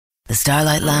The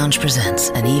Starlight Lounge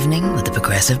presents An Evening with the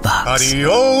Progressive Box.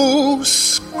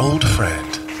 Adios, old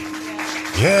friend.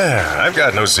 Yeah, I've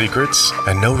got no secrets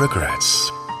and no regrets.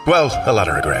 Well, a lot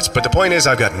of regrets, but the point is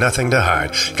I've got nothing to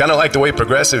hide. Kind of like the way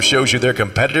Progressive shows you their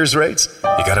competitors' rates.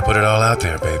 You gotta put it all out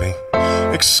there, baby.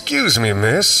 Excuse me,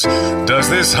 miss. Does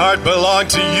this heart belong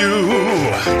to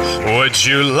you? Would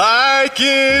you like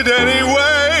it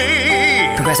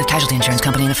anyway? Progressive Casualty Insurance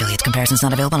Company and Affiliates. Comparisons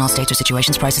not available in all states or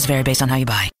situations. Prices vary based on how you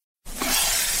buy.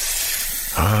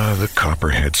 Ah, the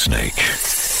copperhead snake.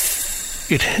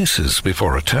 It hisses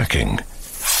before attacking.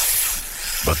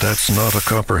 But that's not a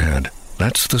copperhead.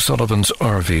 That's the Sullivan's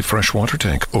RV freshwater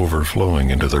tank overflowing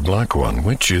into their black one,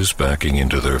 which is backing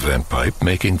into their vent pipe,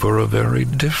 making for a very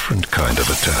different kind of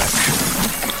attack.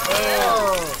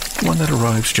 One that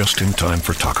arrives just in time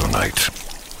for taco night.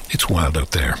 It's wild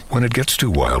out there. When it gets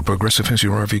too wild, Progressive has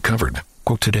your RV covered.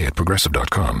 Quote today at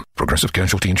Progressive.com. Progressive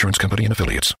Casualty Insurance Company and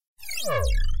Affiliates.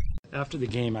 After the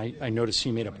game, I noticed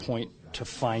he made a point to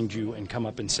find you and come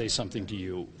up and say something to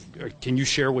you. Can you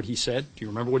share what he said? Do you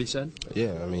remember what he said?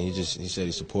 Yeah, I mean, he said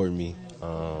he supported me,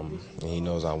 and he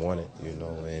knows I want it,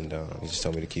 and he just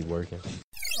told me to keep working.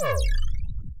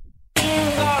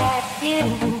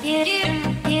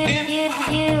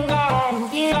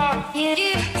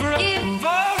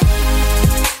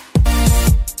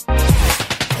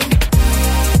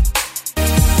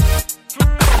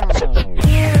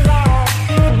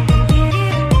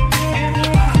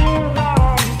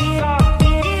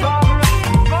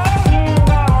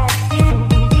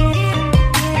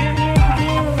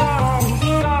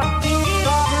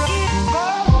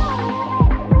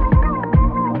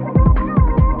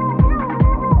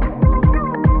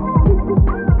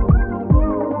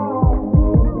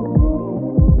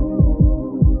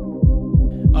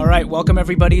 Welcome,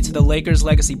 everybody, to the Lakers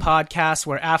Legacy Podcast,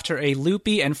 where after a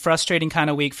loopy and frustrating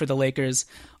kind of week for the Lakers,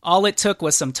 all it took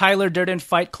was some Tyler Durden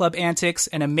Fight Club antics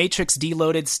and a Matrix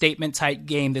deloaded statement-type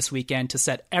game this weekend to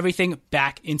set everything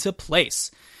back into place.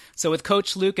 So with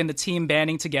Coach Luke and the team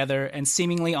banding together and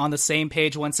seemingly on the same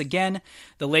page once again,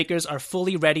 the Lakers are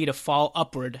fully ready to fall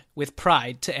upward with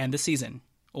pride to end the season.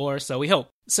 Or so we hope.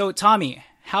 So, Tommy,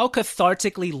 how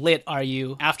cathartically lit are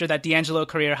you after that D'Angelo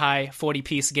career-high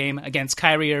 40-piece game against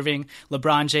Kyrie Irving,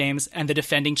 LeBron James, and the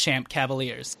defending champ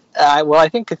Cavaliers? Well, I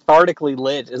think cathartically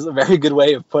lit is a very good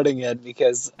way of putting it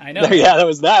because I know. Yeah, that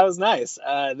was nice.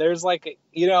 There's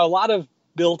a lot of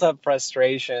built-up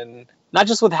frustration, not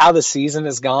just with how the season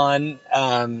has gone.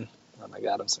 Oh my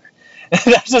God, I'm sorry.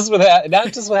 not just with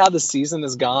how the season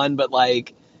has gone, but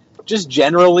just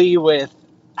generally with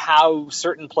how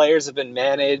certain players have been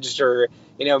managed, or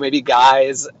maybe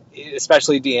guys,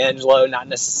 especially D'Angelo, not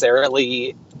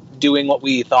necessarily doing what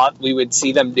we thought we would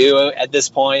see them do at this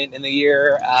point in the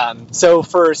year. So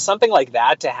for something like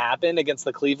that to happen against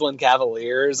the Cleveland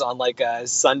Cavaliers on a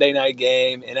Sunday night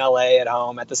game in LA at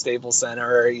home at the Staples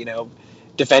Center,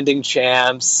 defending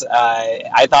champs,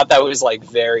 I thought that was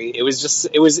it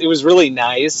was really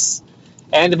nice.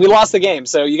 And we lost the game,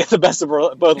 so you get the best of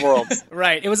both worlds.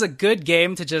 Right. It was a good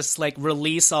game to just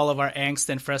release all of our angst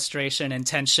and frustration and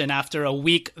tension after a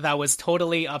week that was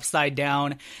totally upside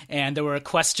down. And there were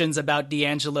questions about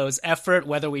D'Angelo's effort,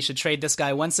 whether we should trade this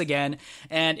guy once again.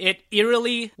 And it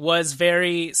eerily was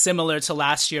very similar to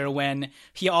last year when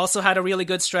he also had a really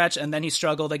good stretch and then he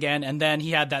struggled again. And then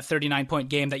he had that 39-point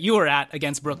game that you were at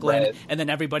against Brooklyn. Right. And then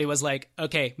everybody was like,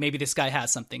 okay, maybe this guy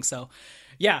has something. So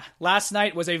yeah, last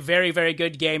night was a very, very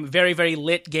good game, very, very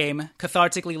lit game,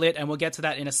 cathartically lit, and we'll get to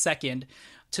that in a second.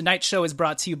 Tonight's show is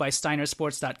brought to you by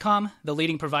SteinerSports.com, the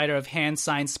leading provider of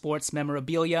hand-signed sports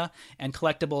memorabilia and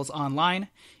collectibles online.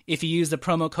 If you use the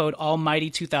promo code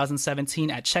Almighty2017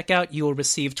 at checkout, you will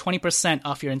receive 20%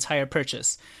 off your entire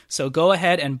purchase. So go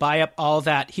ahead and buy up all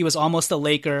that He Was Almost a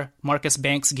Laker Marcus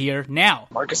Banks gear now.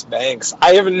 Marcus Banks.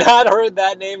 I have not heard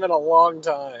that name in a long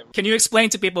time. Can you explain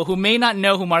to people who may not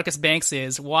know who Marcus Banks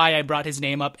is why I brought his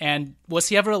name up, and was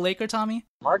he ever a Laker, Tommy?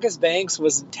 Marcus Banks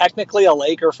was technically a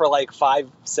Laker for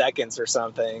 5 seconds or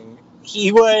something.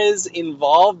 He was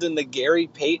involved in the Gary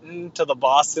Payton to the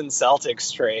Boston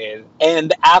Celtics trade.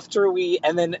 And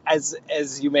then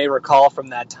as you may recall from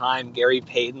that time, Gary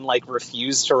Payton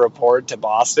refused to report to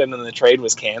Boston and the trade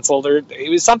was canceled, or it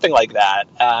was something like that.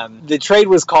 The trade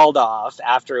was called off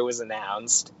after it was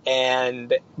announced,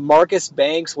 and Marcus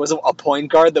Banks was a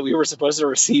point guard that we were supposed to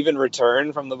receive in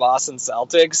return from the Boston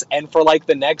Celtics. And for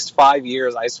the next 5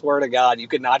 years, I swear to God, you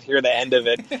could not hear the end of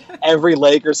it. Every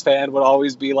Lakers fan would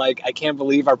always be like, I can't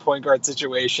believe our point guard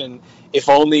situation if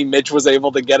only Mitch was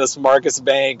able to get us Marcus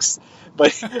Banks,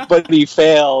 but he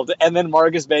failed. And then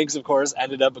Marcus Banks, of course,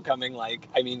 ended up becoming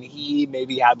he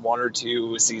maybe had 1 or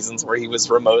 2 seasons where he was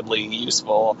remotely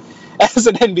useful as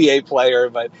an NBA player,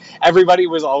 but everybody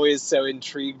was always so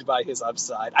intrigued by his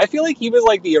upside. I feel like he was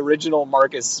like the original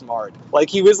Marcus Smart. Like,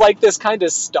 he was like this kind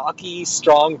of stocky,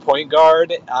 strong point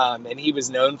guard, and he was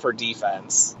known for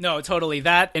defense. No, totally.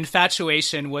 That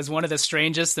infatuation was one of the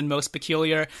strangest and most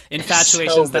peculiar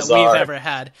infatuations that we've ever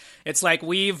had. It's like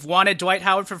we've wanted Dwight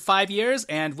Howard for 5 years,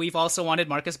 and we've also wanted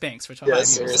Marcus Banks for 5 years.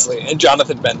 Seriously. And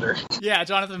Jonathan Bender. Yeah,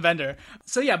 Jonathan Bender.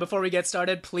 So yeah, before we get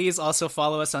started, please also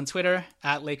follow us on Twitter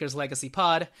at Lakers Legacy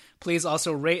Pod. Please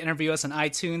also rate and review us on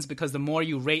iTunes, because the more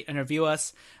you rate and review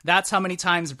us, that's how many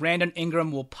times Brandon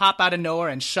Ingram will pop out of nowhere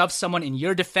and shove someone in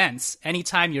your defense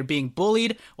anytime you're being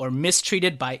bullied or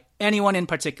mistreated by anyone in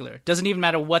particular. Doesn't even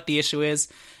matter what the issue is.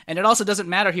 And it also doesn't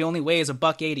matter he only weighs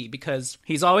 $180, because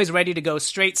he's always ready to go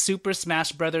straight Super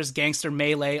Smash Brothers gangster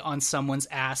melee on someone's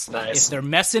ass if they're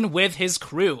messing with his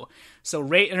crew. So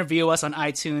rate and review us on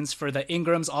iTunes for the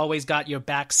Ingram's Always Got Your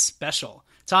Back special.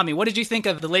 Tommy, what did you think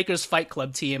of the Lakers Fight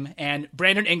Club team and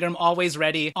Brandon Ingram always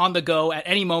ready on the go at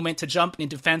any moment to jump in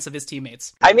defense of his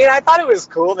teammates? I mean, I thought it was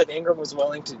cool that Ingram was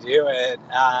willing to do it.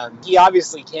 He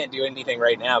obviously can't do anything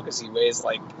right now because he weighs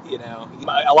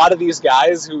a lot of these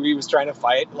guys who he was trying to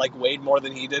fight weighed more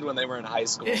than he did when they were in high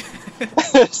school.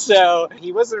 So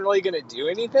he wasn't really going to do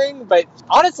anything. But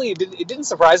honestly, it didn't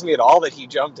surprise me at all that he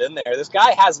jumped in there. This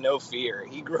guy has no fear.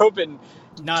 He grew up in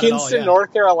Kinston,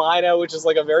 North Carolina, which is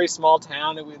like a very small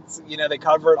town. It was, they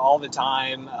cover it all the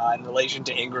time in relation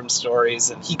to Ingram's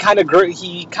stories, and he kind of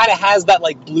has that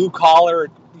blue collar,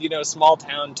 small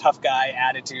town tough guy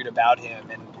attitude about him,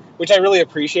 and which I really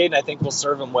appreciate, and I think will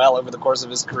serve him well over the course of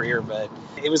his career. But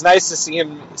it was nice to see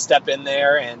him step in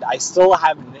there, and I still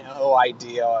have no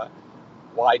idea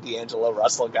why D'Angelo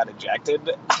Russell got ejected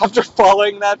after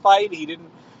following that fight.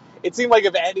 It seemed like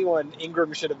if anyone,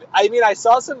 Ingram should have. I mean, I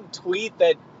saw some tweet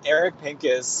that Eric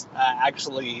Pincus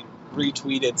actually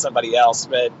retweeted somebody else,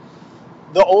 but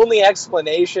the only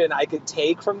explanation I could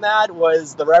take from that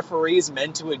was the referees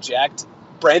meant to eject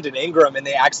Brandon Ingram, and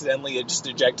they accidentally just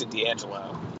ejected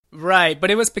D'Angelo. Right, but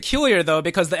it was peculiar, though,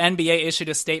 because the NBA issued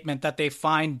a statement that they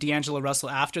fined D'Angelo Russell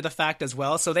after the fact as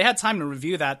well, so they had time to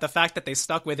review that. The fact that they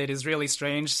stuck with it is really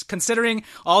strange, considering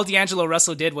all D'Angelo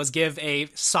Russell did was give a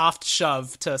soft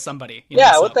shove to somebody.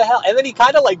 What the hell? And then he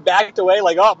kind of backed away,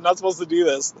 oh, I'm not supposed to do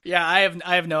this. Yeah,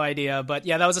 I have no idea, but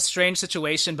yeah, that was a strange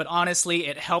situation, but honestly,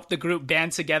 it helped the group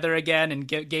band together again and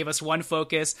gave us one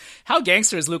focus. How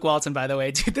gangster is Luke Walton, by the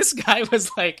way? Dude, this guy was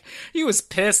he was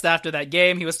pissed after that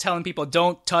game. He was telling people,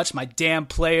 don't touch my damn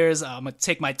players. I'm going to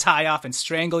take my tie off and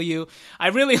strangle you. I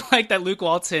really like that Luke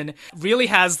Walton really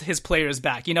has his players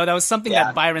back. That was something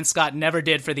that Byron Scott never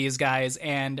did for these guys.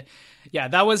 And yeah,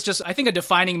 that was just, I think, a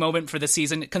defining moment for the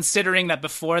season, considering that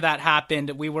before that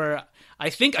happened, we were, I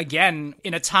think, again,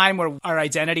 in a time where our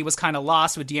identity was kind of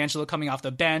lost with D'Angelo coming off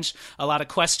the bench, a lot of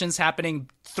questions happening,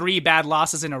 3 bad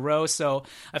losses in a row. So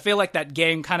I feel like that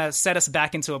game kind of set us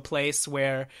back into a place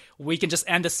where we can just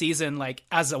end the season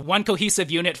as a one cohesive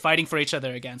unit fighting for each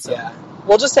other again. So. Yeah.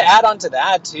 Well, just to add on to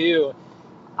that too,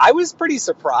 I was pretty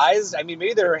surprised. I mean,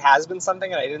 maybe there has been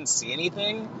something and I didn't see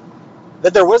anything,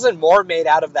 that there wasn't more made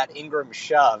out of that Ingram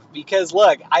shove. Because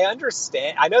look, I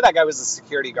understand, I know that guy was a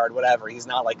security guard, whatever. He's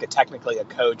not technically a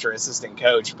coach or assistant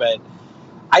coach, but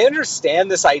I understand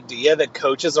this idea that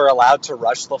coaches are allowed to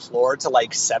rush the floor to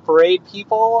separate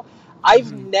people.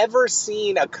 I've never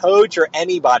seen a coach or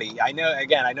anybody, I know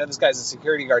this guy's a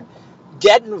security guard,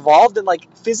 get involved and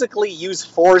physically use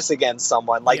force against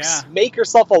someone. Make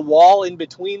yourself a wall in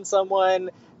between someone,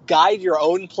 guide your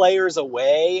own players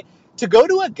away. To go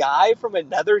to a guy from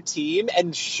another team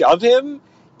and shove him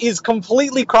is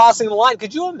completely crossing the line.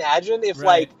 Could you imagine if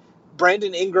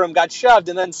Brandon Ingram got shoved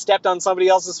and then stepped on somebody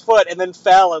else's foot and then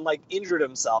fell and injured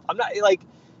himself? I'm not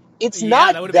it's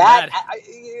not that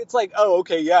it's oh,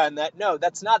 okay, yeah, and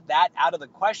that's not that out of the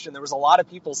question. There was a lot of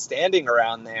people standing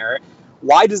around there.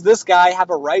 Why does this guy have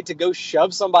a right to go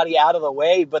shove somebody out of the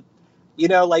way? But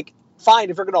fine,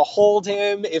 if you're gonna hold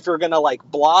him, if you're gonna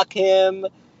block him,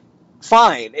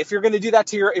 fine. If you're going to do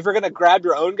that if you're going to grab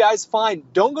your own guys, fine.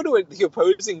 Don't go to the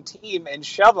opposing team and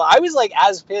shove them. I was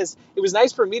as pissed. It was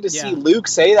nice for me to see Luke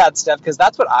say that stuff, because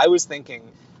that's what I was thinking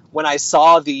when I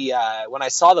saw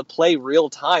the play real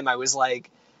time. I was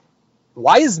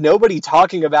why is nobody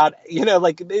talking about,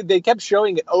 they kept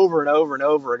showing it over and over and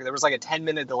over. There was a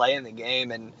 10-minute delay in the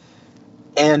game,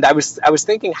 and I was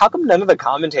thinking, how come none of the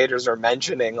commentators are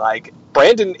mentioning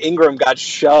Brandon Ingram got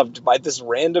shoved by this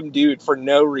random dude for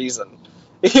no reason?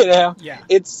 Yeah.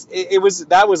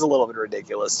 That was a little bit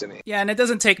ridiculous to me. Yeah, and it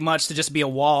doesn't take much to just be a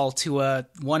wall to a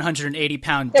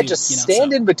 180-pound Yeah, dude. just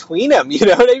stand in between them. You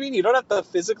know what I mean? You don't have to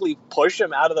physically push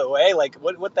him out of the way. Like,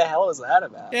 what the hell is that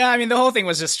about? Yeah, I mean, the whole thing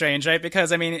was just strange, right?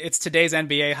 Because, I mean, it's today's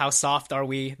NBA. How soft are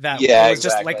we? That Yeah, it was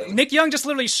exactly. just like Nick Young just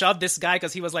literally shoved this guy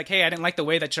because he was like, hey, I didn't like the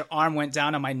way that your arm went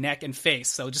down on my neck and face,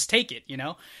 so just take it,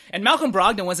 And Malcolm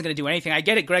Brogdon wasn't going to do anything. I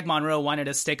get it. Greg Monroe wanted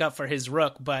to stick up for his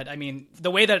rook, but I mean,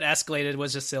 the way that it escalated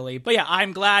was just silly. But yeah,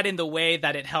 I'm glad in the way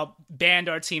that it helped band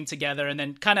our team together and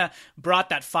then kind of brought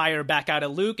that fire back out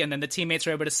of Luke, and then the teammates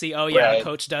were able to see, oh yeah, Right. our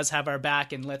coach does have our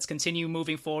back, and let's continue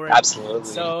moving forward. Absolutely.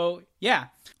 So yeah.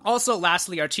 Also,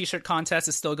 lastly, our t-shirt contest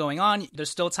is still going on. There's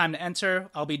still time to enter.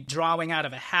 I'll be drawing out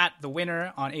of a hat the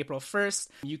winner on April 1st.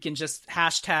 You can just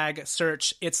hashtag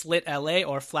search It's Lit LA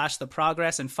or flash the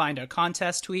progress and find our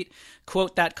contest tweet.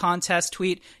 Quote that contest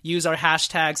tweet. Use our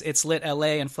hashtags It's Lit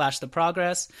LA and flash the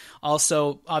progress.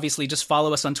 Also, obviously, just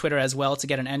follow us on Twitter as well to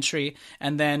get an entry.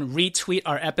 And then retweet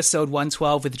our episode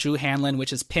 112 with Drew Hanlon,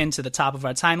 which is pinned to the top of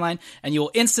our timeline. And you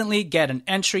will instantly get an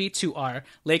entry to our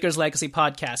Lakers Legacy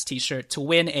Podcast t-shirt to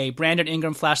win a Brandon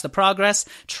Ingram Flash the Progress,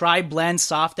 Tri Blend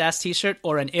Soft Ass t-shirt,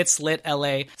 or an It's Lit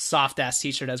LA Soft Ass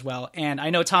t-shirt as well. And I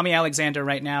know Tommy Alexander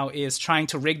right now is trying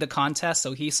to rig the contest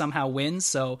so he somehow wins.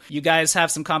 So you guys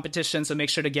have some competition, so make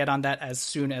sure to get on that as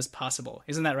soon as possible.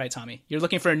 Isn't that right, Tommy? You're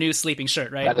looking for a new sleeping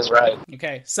shirt, right? That is right.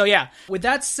 Okay, so yeah, with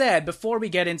that said, before we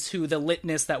get into the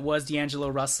litness that was D'Angelo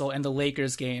Russell and the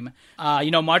Lakers game,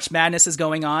 March Madness is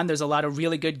going on. There's a lot of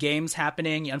really good games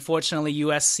happening. Unfortunately,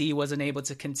 USC wasn't able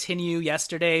to continue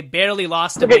yesterday. Barely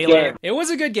lost to Baylor. It was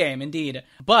a good game, indeed.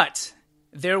 But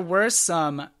there were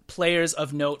some players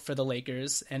of note for the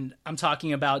Lakers, and I'm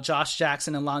talking about Josh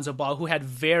Jackson and Lonzo Ball, who had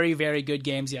very, very good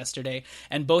games yesterday,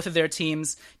 and both of their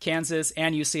teams, Kansas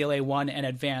and UCLA, won and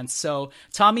advanced. So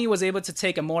Tommy was able to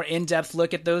take a more in-depth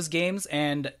look at those games,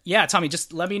 and yeah, Tommy,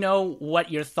 just let me know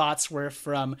what your thoughts were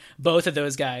from both of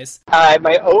those guys.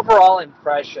 My overall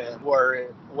impression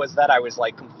was that I was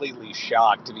like completely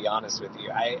shocked, to be honest with you.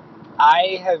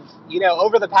 I have,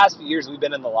 over the past few years, we've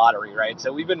been in the lottery, right?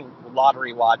 So we've been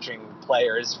lottery watching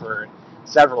players for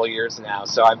several years now,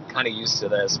 so I'm kind of used to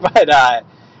this. But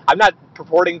I'm not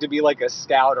purporting to be like a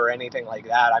scout or anything like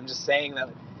that. I'm just saying that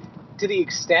to the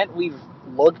extent we've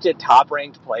looked at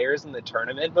top-ranked players in the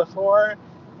tournament before,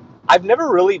 I've never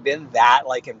really been that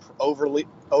like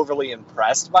overly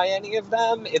impressed by any of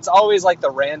them. It's always like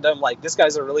the random, like, this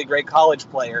guy's a really great college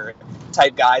player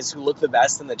type guys who look the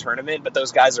best in the tournament, but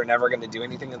those guys are never going to do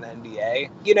anything in the NBA.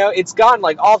 It's gone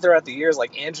like all throughout the years,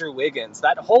 like Andrew Wiggins.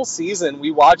 That whole season, we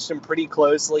watched him pretty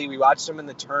closely. We watched him in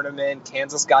the tournament.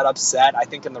 Kansas got upset, I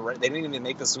think, they didn't even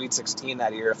make the Sweet 16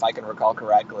 that year, if I can recall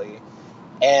correctly.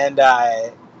 And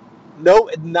no,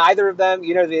 neither of them, they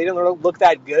didn't look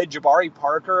that good. Jabari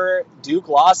Parker, Duke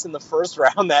lost in the first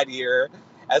round that year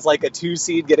as like a 2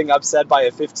 seed getting upset by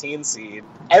a 15 seed.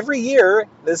 Every year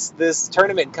this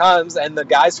tournament comes, and the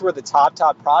guys who are the top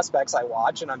prospects I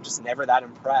watch, and I'm just never that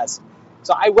impressed.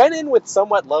 So I went in with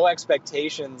somewhat low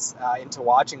expectations into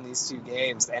watching these two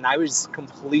games, and I was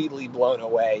completely blown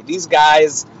away. These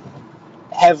guys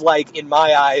have, like, in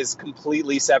my eyes,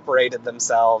 completely separated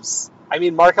themselves. I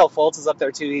mean, Markelle Fultz is up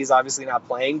there too. He's obviously not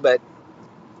playing, but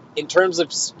in terms of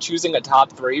choosing a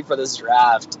top 3 for this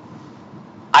draft,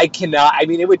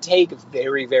 it would take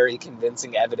very, very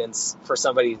convincing evidence for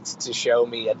somebody to show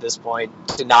me at this point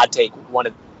to not take one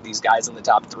of these guys in the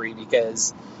top 3,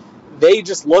 because they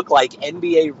just look like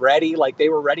NBA ready, like they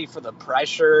were ready for the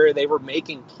pressure. They were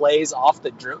making plays off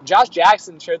the dribble. Josh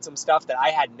Jackson showed some stuff that I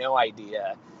had no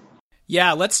idea.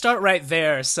 Yeah, let's start right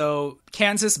there. So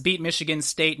Kansas beat Michigan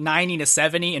State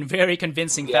 90-70 in very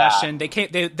convincing fashion.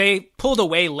 They pulled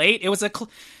away late. It was a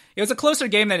closer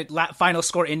game than the final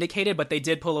score indicated, but they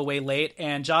did pull away late.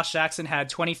 And Josh Jackson had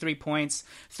 23 points,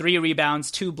 3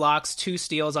 rebounds, 2 blocks, 2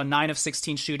 steals on 9 of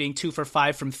 16 shooting, 2 for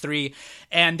 5 from 3.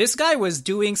 And this guy was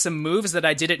doing some moves that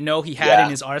I didn't know he had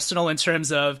in his arsenal in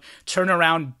terms of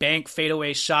turnaround, bank,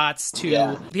 fadeaway shots. He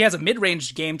has a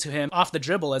mid-range game to him off the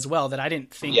dribble as well that I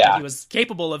didn't think that he was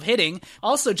capable of hitting.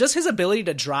 Also, just his ability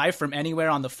to drive from anywhere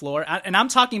on the floor. And I'm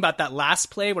talking about that last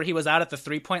play where he was out at the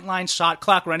 3-point line, shot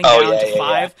clock running down to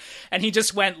 5. And he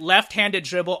just went left-handed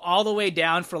dribble all the way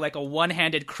down for like a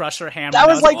one-handed crusher hammer. That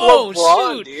was like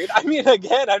LeBron, dude. I mean,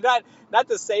 again, I'm not not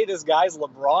to say this guy's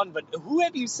LeBron, but who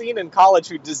have you seen in college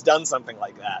who just done something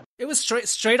like that? It was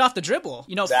straight off the dribble,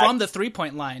 Exactly. From the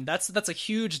 3-point line. That's a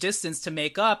huge distance to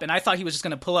make up, and I thought he was just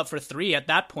going to pull up for 3 at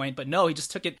that point, but no, he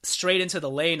just took it straight into the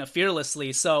lane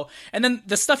fearlessly. So, and then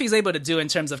the stuff he's able to do in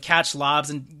terms of catch lobs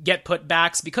and get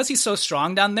putbacks, because he's so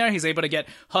strong down there, he's able to get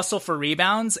hustle for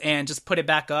rebounds and just put it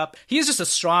back up. He's just a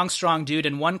strong dude,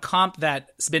 and one comp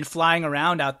that's been flying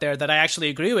around out there that I actually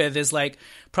agree with is like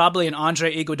probably an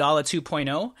Andre Iguodala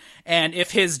 2.0. And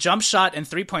if his jump shot and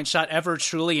 3-point shot ever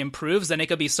truly improves, then it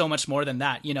could be so much more than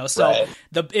that, So Right.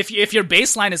 if your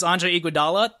baseline is Andre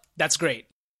Iguodala, that's great.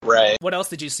 Right. What else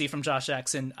did you see from Josh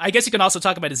Jackson? I guess you can also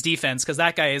talk about his defense, because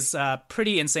that guy is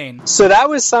pretty insane. So that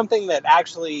was something that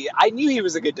actually, I knew he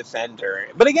was a good defender.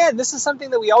 But again, this is something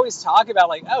that we always talk about,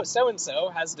 like, oh, so-and-so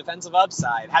has defensive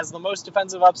upside, has the most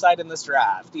defensive upside in this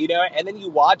draft, And then you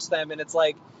watch them and it's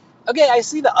like, okay, I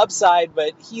see the upside,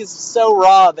 but he's so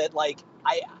raw that, like,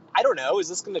 I don't know, is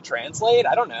this going to translate?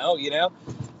 I don't know,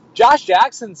 Josh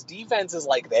Jackson's defense is,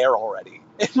 like, there already,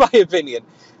 in my opinion.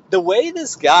 The way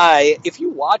this guy, if you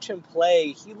watch him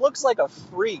play, he looks like a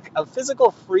freak, a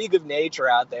physical freak of nature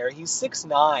out there. He's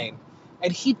 6'9",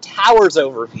 and he towers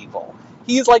over people.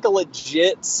 He's like a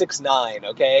legit 6'9",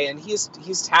 okay? And he's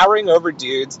towering over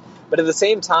dudes, but at the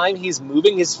same time, he's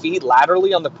moving his feet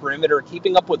laterally on the perimeter,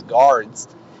 keeping up with guards.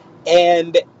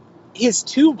 And his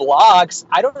 2 blocks,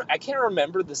 I can't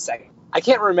remember the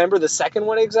second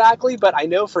one exactly, but I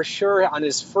know for sure on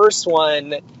his first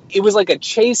one, it was like a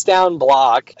chase down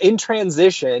block in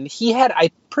transition. I'm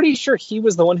pretty sure he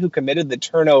was the one who committed the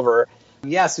turnover.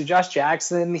 Yeah, so Josh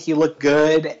Jackson, he looked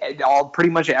good at pretty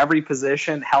much every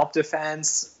position, help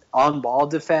defense, on ball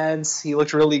defense. He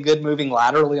looked really good moving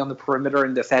laterally on the perimeter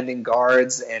and defending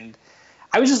guards, and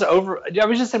I was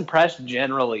just impressed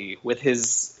generally with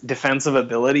his defensive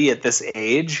ability at this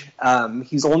age.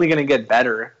 He's only going to get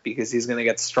better because he's going to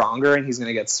get stronger and he's going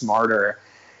to get smarter.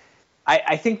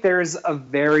 I think there's a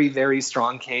very, very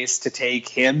strong case to take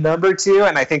him number 2.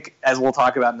 And I think, as we'll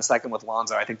talk about in a second with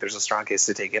Lonzo, I think there's a strong case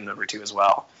to take him number 2 as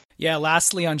well. Yeah,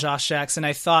 lastly on Josh Jackson,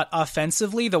 I thought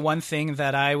offensively, the one thing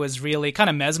that I was really kind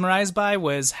of mesmerized by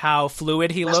was how fluid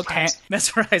he looked.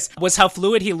 How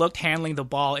fluid he looked handling the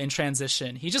ball in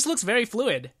transition. He just looks very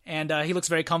fluid, and he looks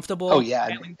very comfortable. Oh yeah,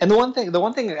 and the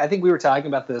one thing I think we were talking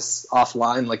about this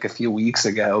offline like a few weeks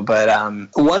ago, but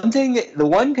the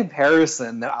one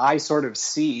comparison that I sort of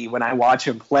see when I watch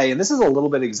him play, and this is a little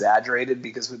bit exaggerated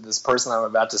because this person I'm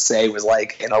about to say was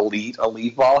like an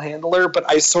elite ball handler, but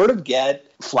I sort of get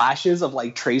flashes of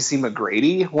like Tracy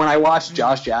McGrady when I watch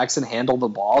Josh Jackson handle the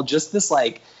ball. Just this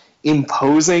like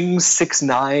imposing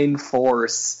 6'9"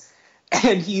 force,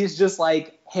 and he's just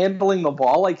like handling the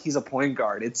ball like he's a point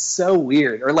guard. It's so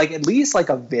weird, or like at least like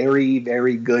a very,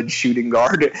 very good shooting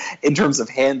guard in terms of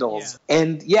handles. Yeah.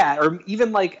 And yeah, or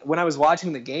even like when I was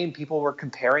watching the game, people were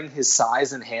comparing his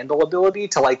size and handle ability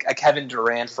to like a Kevin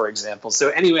Durant, for example. So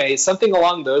anyway, something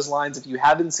along those lines. If you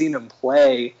haven't seen him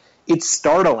play, it's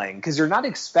startling because you're not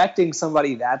expecting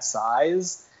somebody that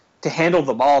size to handle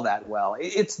the ball that well.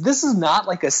 This is not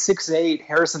like a 6'8"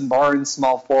 Harrison Barnes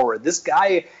small forward. This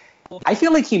guy, I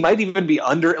feel like he might even be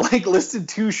listed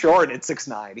too short at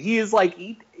 6'9". He is like,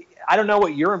 I don't know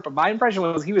what but my impression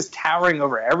was he was towering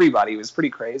over everybody. It was pretty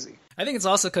crazy. I think it's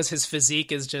also because his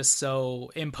physique is just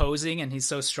so imposing and he's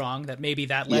so strong that maybe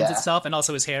that lends itself, and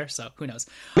also his hair, so who knows.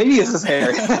 Maybe it's his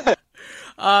hair.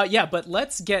 But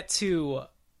let's get to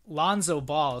Lonzo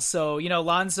Ball. So,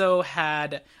 Lonzo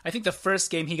had, I think the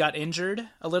first game he got injured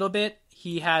a little bit.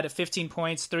 He had 15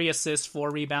 points, 3 assists,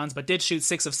 4 rebounds, but did shoot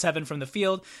 6 of 7 from the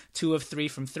field, 2 of 3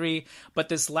 from 3. But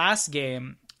this last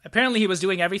game, apparently he was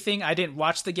doing everything. I didn't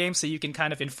watch the game, so you can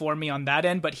kind of inform me on that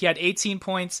end. But he had 18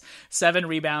 points, 7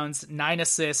 rebounds, 9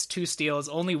 assists, 2 steals,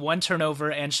 only 1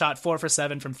 turnover, and shot 4 for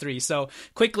 7 from 3. So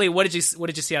quickly, what did you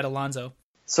see out of Lonzo?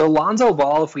 So Lonzo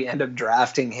Ball, if we end up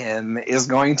drafting him, is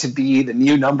going to be the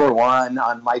new number 1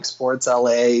 on Mike Sports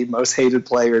LA most hated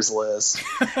players list.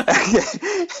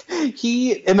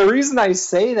 And the reason I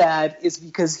say that is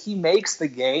because he makes the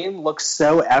game look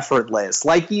so effortless.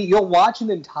 Like you'll watch an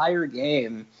entire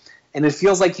game and it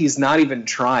feels like he's not even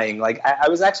trying. Like I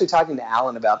was actually talking to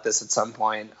Alan about this at some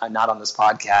point, not on this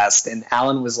podcast, and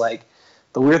Alan was like,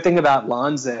 the weird thing about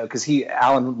Lonzo, because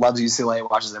Alan loves UCLA,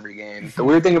 watches every game. The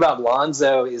weird thing about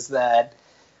Lonzo is that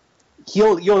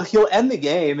he'll end the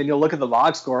game and you'll look at the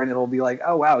box score and it'll be like,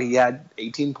 oh wow, he had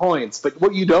 18 points. But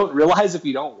what you don't realize if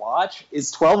you don't watch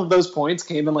is 12 of those points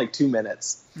came in like 2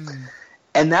 minutes,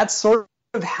 and that's sort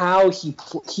of how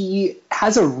he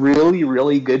has a really,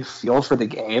 really good feel for the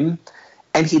game.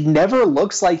 and he never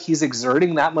looks like he's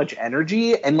exerting that much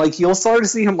energy, and like you'll start to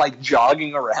see him like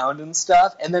jogging around and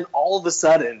stuff, and then all of a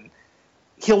sudden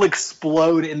he'll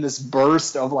explode in this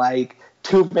burst of like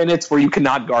 2 minutes where you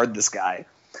cannot guard this guy.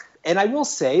 And I will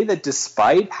say that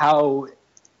despite how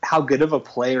good of a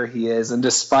player he is, and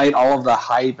despite all of the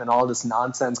hype and all this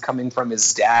nonsense coming from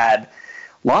his dad,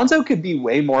 Lonzo could be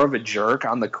way more of a jerk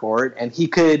on the court, and he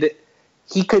could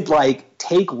like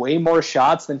take way more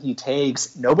shots than he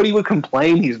takes. Nobody would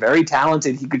complain. He's very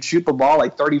talented. He could shoot the ball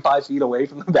like 35 feet away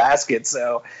from the basket.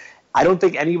 So I don't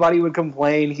think anybody would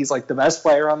complain. He's like the best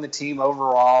player on the team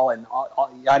overall, and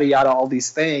yada, yada, all these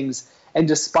things. And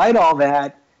despite all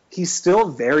that, he's still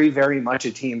very, very much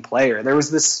a team player. There was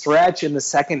this stretch in the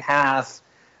second half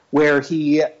where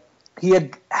he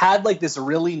had like this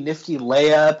really nifty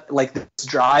layup, like this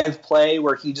drive play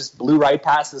where he just blew right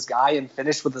past this guy and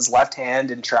finished with his left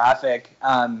hand in traffic,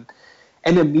 and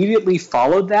immediately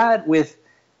followed that with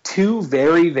 2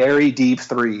 very, very deep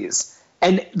threes.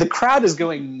 And the crowd is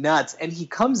going nuts, and he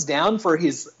comes down for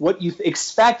his what you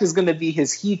expect is going to be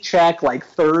his heat check, like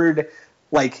third,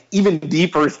 like even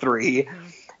deeper three.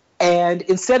 And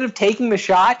instead of taking the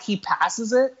shot, he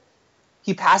passes it.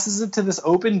 He passes it to this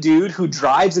open dude who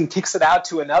drives and kicks it out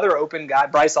to another open guy,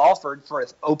 Bryce Alford, for an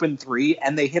open three,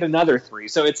 and they hit another three.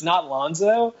 So it's not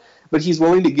Lonzo, but he's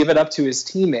willing to give it up to his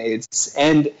teammates.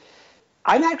 And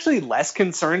I'm actually less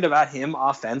concerned about him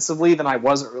offensively than I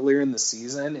was earlier in the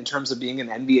season in terms of being an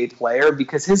NBA player,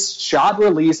 because his shot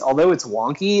release, although it's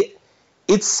wonky,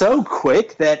 it's so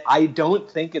quick that I don't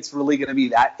think it's really going to be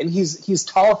that. And he's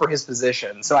tall for his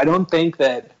position, so I don't think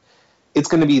that it's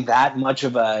going to be that much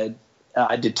of a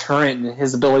deterrent in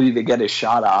his ability to get his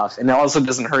shot off. And it also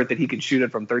doesn't hurt that he can shoot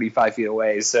it from 35 feet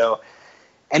away. So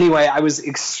anyway, I was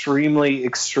extremely,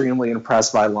 extremely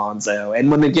impressed by Lonzo. And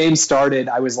when the game started,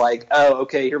 I was like, oh,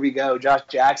 okay, here we go. Josh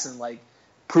Jackson, like,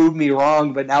 proved me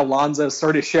wrong, but now Lonzo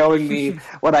started showing me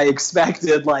what I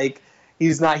expected. Like, he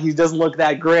doesn't look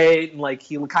that great, and like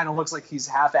he kind of looks like he's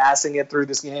half-assing it through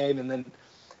this game, and then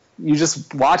you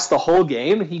just watch the whole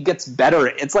game and he gets better.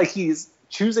 It's like he's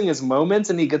choosing his moments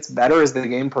and he gets better as the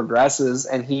game progresses,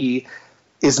 and he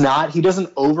doesn't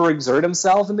overexert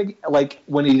himself like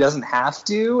when he doesn't have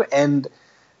to, and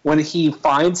when he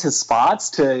finds his spots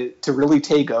to really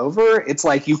take over, it's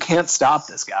like you can't stop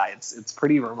this guy. It's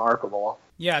pretty remarkable.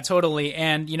 Yeah, totally.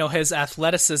 And, his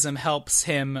athleticism helps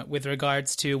him with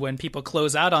regards to when people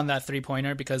close out on that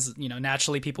three-pointer, because,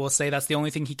 naturally people will say that's the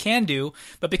only thing he can do.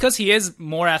 But because he is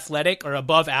more athletic or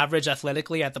above average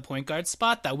athletically at the point guard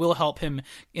spot, that will help him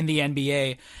in the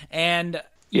NBA. And,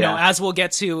 as we'll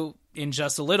get to in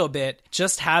just a little bit,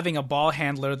 just having a ball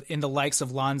handler in the likes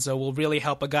of Lonzo will really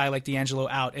help a guy like D'Angelo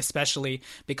out, especially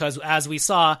because, as we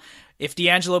saw, if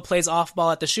D'Angelo plays off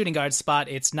ball at the shooting guard spot,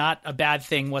 it's not a bad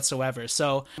thing whatsoever.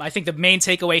 So I think the main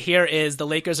takeaway here is the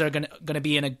Lakers are going to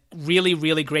be in a really,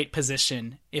 really great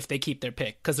position if they keep their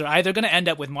pick, because they're either going to end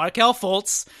up with Markelle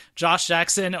Fultz, Josh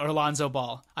Jackson, or Lonzo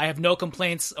Ball. I have no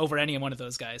complaints over any one of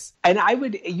those guys. And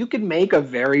you could make a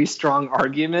very strong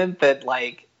argument that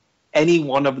like any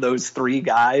one of those three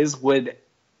guys would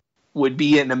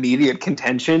be in immediate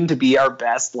contention to be our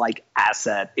best like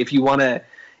asset if you want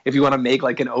to make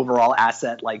like an overall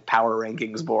asset like power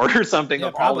rankings board or something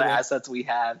of probably all the assets we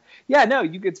have. Yeah, no,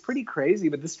 it's pretty crazy,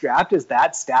 but this draft is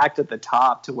that stacked at the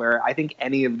top to where I think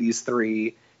any of these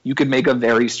three, you could make a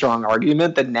very strong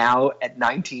argument that now at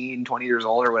 19, 20 years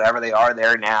old or whatever they are,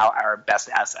 they're now our best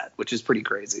asset, which is pretty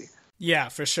crazy. Yeah,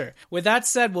 for sure. With that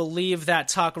said, we'll leave that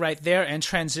talk right there and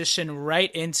transition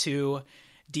right into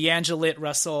D'Angelo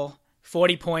Russell,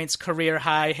 40 points, career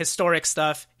high, historic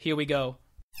stuff. Here we go.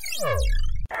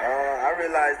 I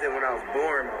realized that when I was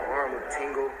born, my arm would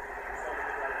tingle.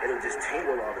 It would just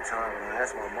tingle all the time. And I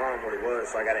asked my mom what it was,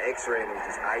 so I got an x-ray and it was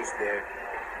just ice there.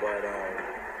 But,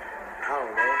 I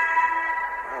don't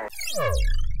know.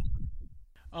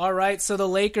 All right, so the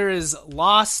Lakers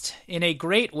lost in a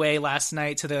great way last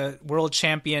night to the world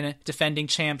champion, defending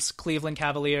champs, Cleveland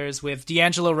Cavaliers, with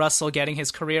D'Angelo Russell getting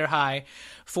his career high,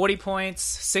 40 points,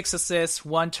 6 assists,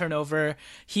 1 turnover.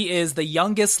 He is the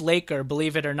youngest Laker,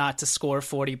 believe it or not, to score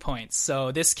 40 points.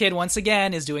 So this kid, once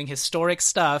again, is doing historic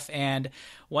stuff, and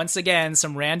once again,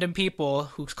 some random people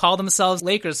who call themselves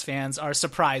Lakers fans are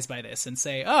surprised by this and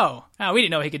say, oh, we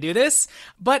didn't know he could do this.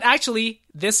 But actually,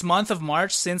 this month of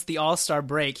March, since the All-Star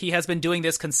break, he has been doing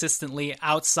this consistently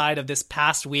outside of this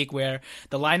past week where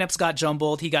the lineups got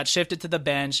jumbled, he got shifted to the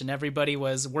bench, and everybody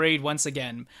was worried once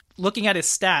again. Looking at his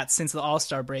stats since the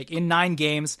All-Star break, in 9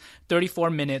 games, 34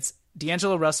 minutes,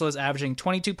 D'Angelo Russell is averaging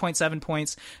 22.7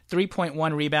 points,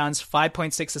 3.1 rebounds,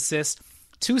 5.6 assists,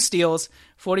 2 steals,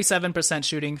 47%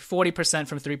 shooting, 40%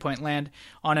 from three-point land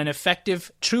on an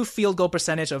effective true field goal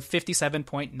percentage of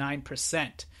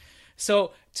 57.9%.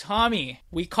 So, Tommy,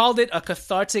 we called it a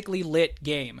cathartically lit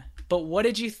game. But what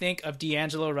did you think of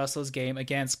D'Angelo Russell's game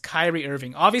against Kyrie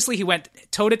Irving? Obviously, he went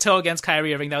toe-to-toe against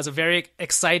Kyrie Irving. That was a very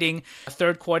exciting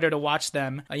third quarter to watch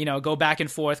them, go back and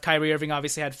forth. Kyrie Irving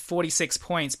obviously had 46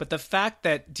 points. But the fact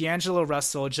that D'Angelo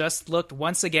Russell just looked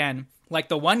once again like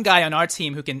the one guy on our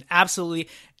team who can absolutely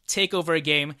take over a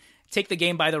game, take the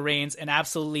game by the reins, and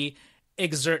absolutely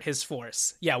exert his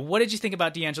force. Yeah, what did you think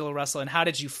about D'Angelo Russell, and how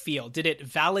did you feel? Did it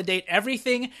validate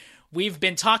everything we've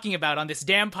been talking about on this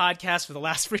damn podcast for the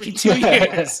last freaking 2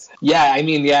 years? Yeah,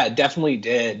 it definitely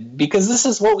did. Because this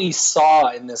is what we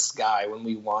saw in this guy when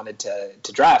we wanted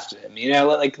to draft him.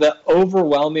 Like the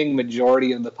overwhelming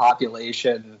majority of the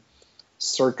population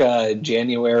circa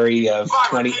January of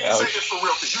 20... Oh,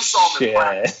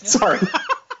 shit. Sorry.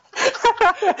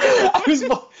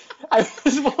 I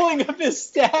was pulling up his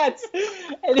stats,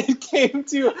 and it came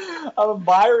to a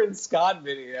Byron Scott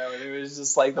video, and it was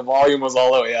just like the volume was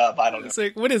all the way up. I don't know. It's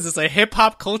like, what is this, a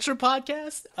hip-hop culture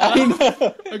podcast? I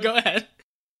know. Go ahead.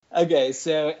 Okay,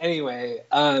 so anyway,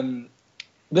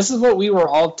 this is what we were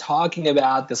all talking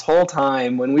about this whole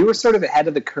time when we were sort of ahead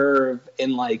of the curve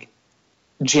in like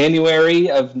January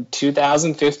of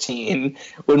 2015,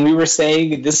 when we were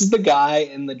saying this is the guy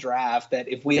in the draft that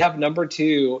if we have number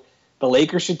 2, the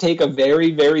Lakers should take a very,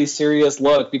 very serious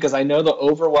look, because I know the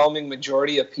overwhelming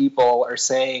majority of people are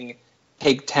saying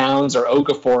take Towns or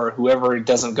Okafor or whoever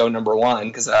doesn't go number 1,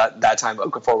 because at that time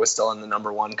Okafor was still in the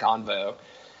number 1 convo.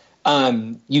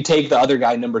 You take the other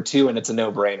guy number 2, and it's a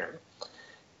no-brainer.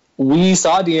 We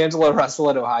saw D'Angelo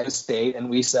Russell at Ohio State, and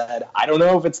we said, I don't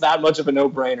know if it's that much of a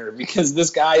no-brainer, because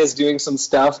this guy is doing some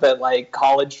stuff that like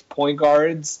college point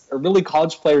guards, or really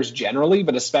college players generally,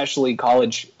 but especially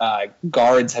college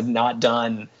guards have not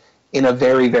done in a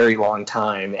very, very long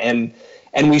time. And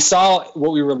we saw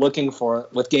what we were looking for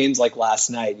with games like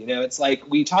last night. It's like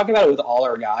we talk about it with all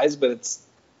our guys, but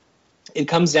it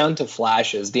comes down to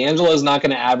flashes. D'Angelo is not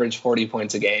going to average 40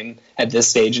 points a game at this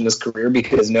stage in his career,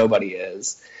 because nobody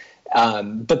is.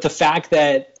 But the fact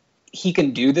that he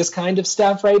can do this kind of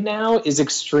stuff right now is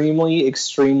extremely,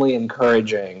 extremely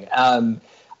encouraging. A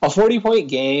 40-point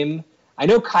game. I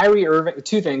know Kyrie Irving,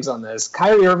 2 things on this.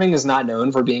 Kyrie Irving is not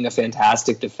known for being a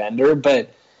fantastic defender,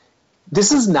 but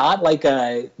this is not like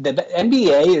the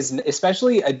NBA is,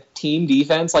 especially a team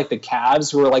defense like the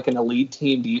Cavs, who are like an elite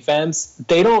team defense.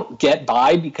 They don't get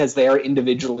by because they are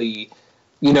individually,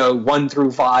 1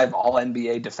 through 5 all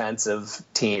NBA defensive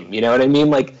team. You know what I mean?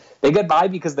 Like, they get by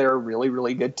because they're a really,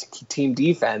 really good team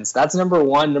defense. That's number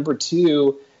 1. Number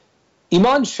 2,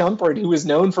 Iman Shumpert, who was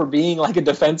known for being like a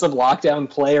defensive lockdown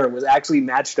player, was actually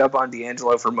matched up on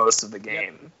D'Angelo for most of the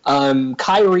game.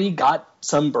 Kyrie got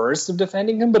some bursts of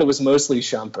defending him, but it was mostly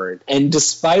Shumpert. And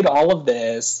despite all of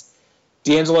this,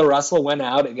 D'Angelo Russell went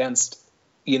out against,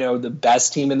 the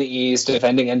best team in the East,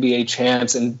 defending NBA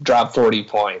champs, and dropped 40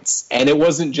 points. And it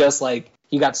wasn't just like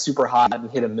he got super hot and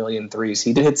hit a million threes.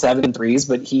 He did hit 7 threes,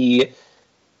 but he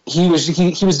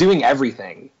was doing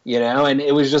everything, and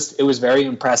it was very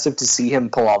impressive to see him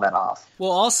pull all that off.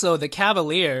 Well, also the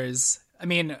Cavaliers, I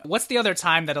mean, what's the other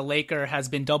time that a Laker has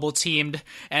been double-teamed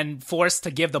and forced to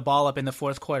give the ball up in the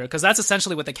fourth quarter? Because that's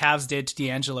essentially what the Cavs did to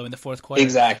D'Angelo in the fourth quarter.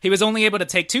 Exactly. He was only able to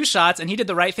take 2 shots, and he did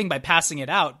the right thing by passing it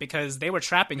out because they were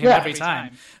trapping him every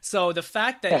time. So the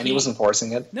fact that he wasn't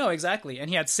forcing it. No, exactly. And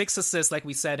he had 6 assists, like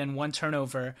we said, and 1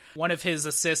 turnover. One of his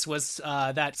assists was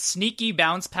that sneaky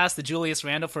bounce pass to Julius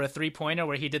Randle for a 3-pointer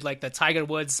where he did like the Tiger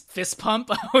Woods fist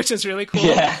pump, which is really cool.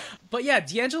 Yeah. But yeah,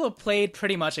 D'Angelo played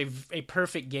pretty much a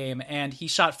perfect game, and he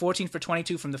shot 14 for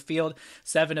 22 from the field,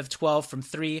 7 of 12 from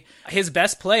 3. His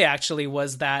best play actually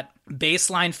was that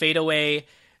baseline fadeaway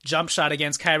jump shot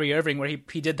against Kyrie Irving, where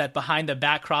he did that behind the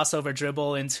back crossover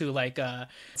dribble into like a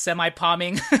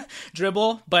semi-palming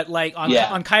dribble, but like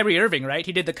on Kyrie Irving, right?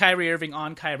 He did the Kyrie Irving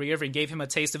on Kyrie Irving, gave him a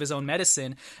taste of his own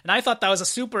medicine. And I thought that was a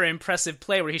super impressive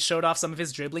play where he showed off some of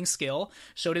his dribbling skill,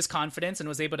 showed his confidence, and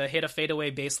was able to hit a fadeaway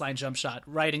baseline jump shot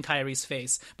right in Kyrie's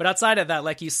face. But outside of that,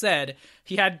 like you said,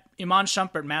 he had Iman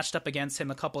Shumpert matched up against him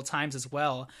a couple times as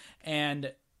well.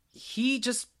 And he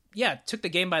just took the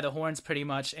game by the horns pretty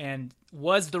much, and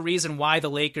was the reason why the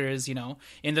Lakers,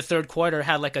 in the third quarter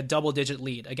had like a double-digit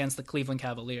lead against the Cleveland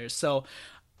Cavaliers. So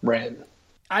right.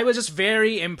 I was just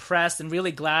very impressed and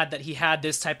really glad that he had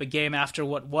this type of game after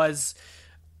what was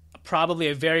probably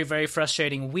a very, very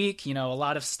frustrating week. A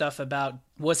lot of stuff about,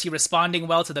 was he responding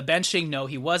well to the benching? No,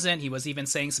 he wasn't. He was even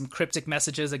saying some cryptic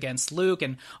messages against Luke,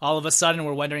 and all of a sudden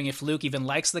we're wondering if Luke even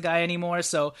likes the guy anymore.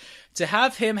 So to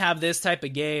have him have this type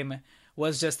of game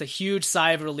was just a huge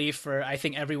sigh of relief for, I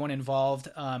think, everyone involved.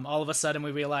 All of a sudden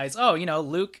we realized, oh,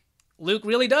 Luke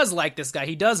really does like this guy.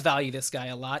 He does value this guy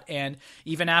a lot. And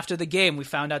even after the game, we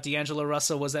found out D'Angelo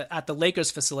Russell was at the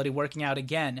Lakers facility working out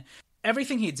again.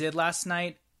 Everything he did last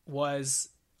night was,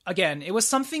 again, it was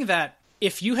something that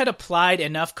if you had applied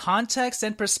enough context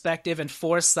and perspective and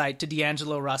foresight to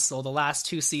D'Angelo Russell the last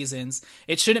 2 seasons,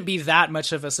 it shouldn't be that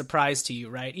much of a surprise to you,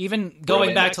 right? Even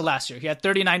going back to last year, he had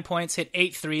 39 points, hit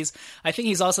 8 threes. I think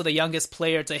he's also the youngest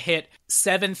player to hit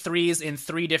 7 threes in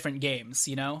 3 different games,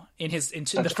 in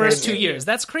the first 2 years.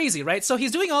 That's crazy, right? So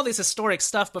he's doing all this historic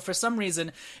stuff, but for some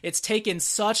reason, it's taken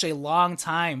such a long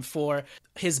time for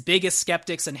his biggest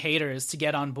skeptics and haters to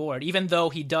get on board, even though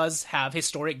he does have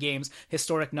historic games,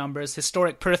 historic numbers,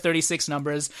 historic per 36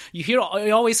 numbers. You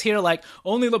always hear like,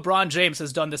 only LeBron James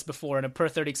has done this before in a per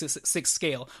 36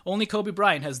 scale. Only Kobe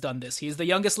Bryant has done this. He's the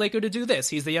youngest Laker to do this.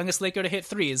 He's the youngest Laker to hit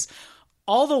threes.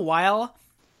 All the while,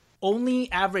 only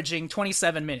averaging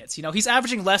 27 minutes. He's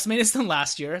averaging less minutes than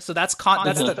last year. So that's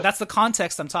the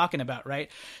context I'm talking about, right?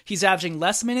 He's averaging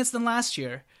less minutes than last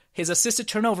year. His assisted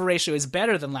turnover ratio is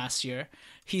better than last year.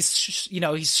 He's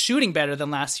shooting better than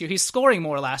last year. He's scoring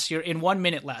more last year in 1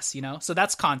 minute less, So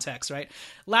that's context, right?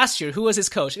 Last year, who was his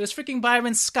coach? It was freaking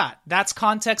Byron Scott. That's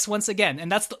context once again.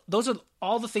 And those are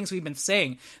all the things we've been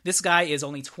saying. This guy is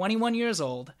only 21 years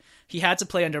old. He had to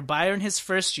play under Byron his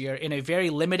first year in a very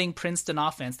limiting Princeton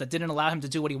offense that didn't allow him to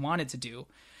do what he wanted to do.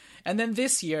 And then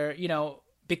this year,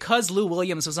 because Lou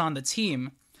Williams was on the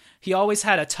team, he always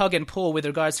had a tug and pull with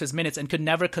regards to his minutes and could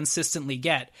never consistently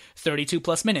get 32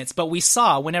 plus minutes. But we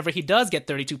saw whenever he does get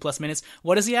 32 plus minutes,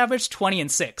 what does he average? 20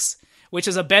 and 6, which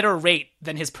is a better rate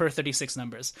than his per 36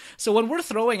 numbers. So when we're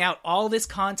throwing out all this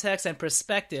context and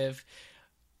perspective,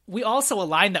 we also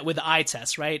align that with the eye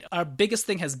test, right? Our biggest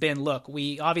thing has been, look,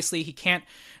 he can't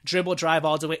dribble, drive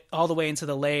all the way into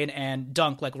the lane and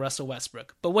dunk like Russell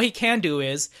Westbrook. But what he can do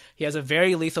is he has a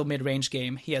very lethal mid-range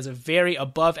game. He has a very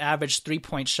above-average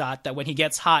three-point shot that when he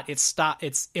gets hot,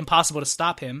 it's impossible to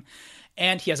stop him.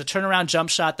 And he has a turnaround jump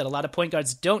shot that a lot of point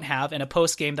guards don't have, and a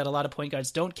post game that a lot of point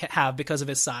guards don't have because of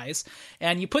his size.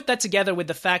 And you put that together with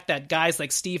the fact that guys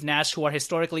like Steve Nash, who are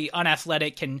historically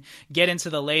unathletic, can get into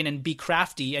the lane and be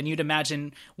crafty. And you'd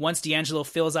imagine once D'Angelo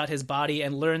fills out his body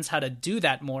and learns how to do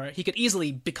that more, he could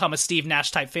easily become a Steve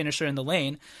Nash type finisher in the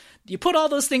lane. You put all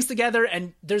those things together,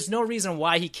 and there's no reason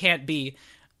why he can't be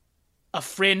a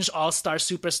fringe all-star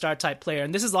superstar type player.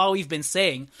 And this is all we've been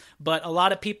saying, but a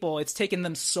lot of people, it's taken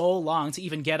them so long to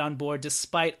even get on board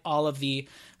despite all of the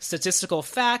statistical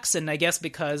facts. And I guess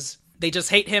because they just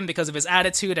hate him because of his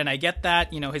attitude, and I get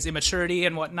that, his immaturity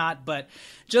and whatnot, but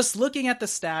just looking at the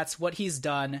stats, what he's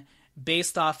done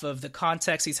based off of the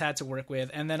context he's had to work with,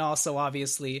 and then also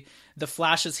obviously the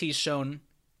flashes he's shown.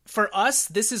 For us,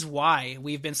 this is why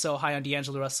we've been so high on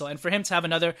D'Angelo Russell. And for him to have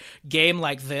another game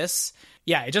like this,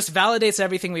 yeah, it just validates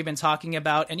everything we've been talking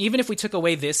about. And even if we took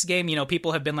away this game,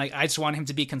 people have been like, I just want him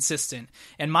to be consistent.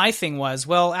 And my thing was,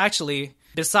 well, actually,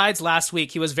 besides last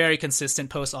week, he was very consistent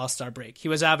post All-Star break. He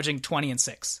was averaging 20 and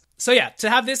 6. So yeah, to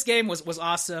have this game was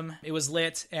awesome. It was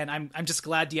lit, and I'm just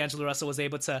glad D'Angelo Russell was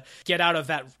able to get out of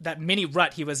that mini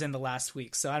rut he was in the last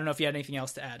week. So I don't know if you had anything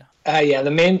else to add. Yeah,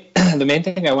 the main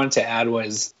thing I wanted to add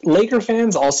was Laker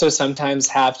fans also sometimes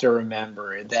have to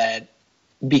remember that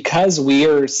because we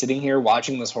are sitting here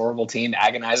watching this horrible team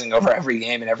agonizing over every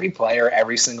game and every player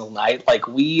every single night, like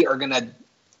we are going to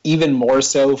even more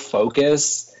so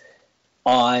focus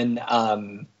on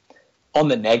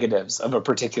the negatives of a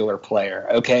particular player,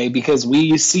 okay? Because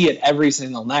we see it every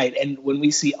single night. And when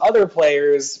we see other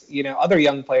players, other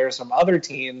young players from other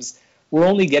teams, we're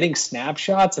only getting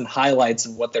snapshots and highlights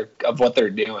of what they're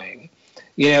doing.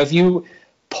 If you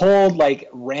polled like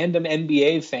random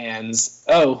NBA fans,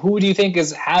 who do you think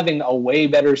is having a way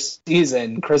better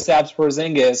season, Kristaps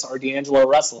Porzingis or D'Angelo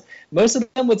Russell? Most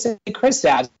of them would say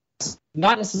Kristaps. That's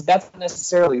not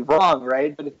necessarily wrong,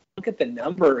 right? But if you look at the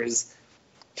numbers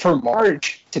for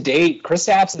March to date,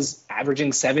 Kristaps is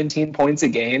averaging 17 points a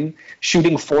game,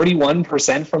 shooting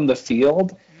 41% from the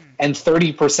field and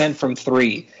 30% from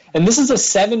three. And this is a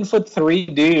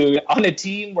 7'3" dude on a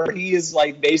team where he is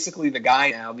like basically the guy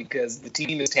now because the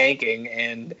team is tanking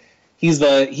and he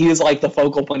is like the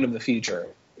focal point of the future.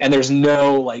 And there's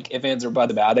no like ifs, ands, or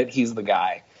buts about it. He's the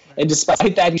guy. And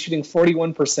despite that, he's shooting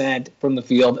 41% from the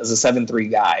field as a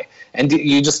 7'3" guy. And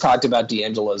you just talked about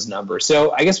D'Angelo's number.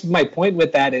 So I guess my point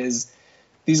with that is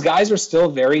these guys are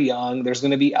still very young. There's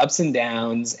going to be ups and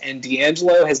downs. And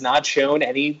D'Angelo has not shown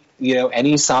any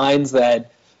signs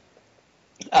that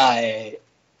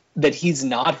he's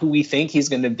not who we think he's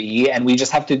going to be. And we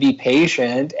just have to be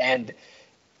patient. And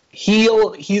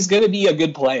he's going to be a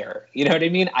good player. You know what I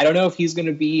mean? I don't know if he's going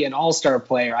to be an all-star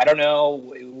player. I don't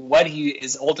know what he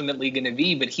is ultimately going to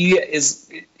be, but he is,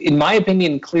 in my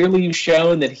opinion, clearly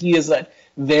shown that he is a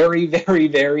very, very,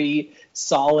 very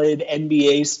solid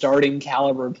NBA starting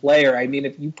caliber player. I mean,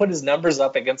 if you put his numbers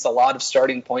up against a lot of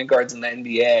starting point guards in the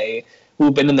NBA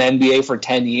who've been in the NBA for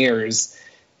 10 years,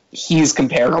 he's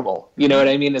comparable. You know what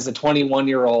I mean? As a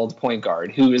 21-year-old point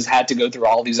guard who has had to go through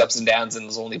all these ups and downs and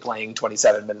is only playing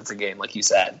 27 minutes a game, like you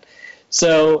said.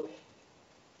 So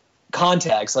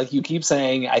context, like you keep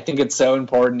saying, I think it's so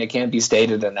important. It can't be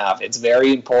stated enough. It's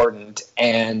very important.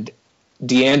 And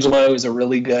D'Angelo is a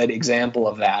really good example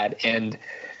of that. And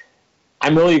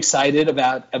I'm really excited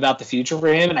about the future for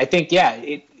him. And I think,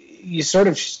 we sort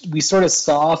of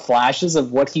saw flashes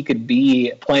of what he could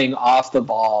be playing off the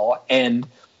ball. And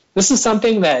this is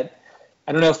something that,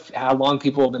 I don't know how long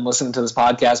people have been listening to this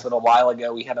podcast, but a while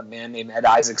ago we had a man named Ed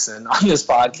Isaacson on this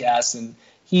podcast, and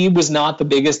he was not the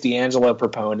biggest D'Angelo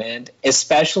proponent,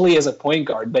 especially as a point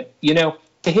guard. But,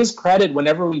 to his credit,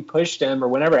 whenever we pushed him or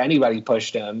whenever anybody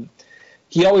pushed him,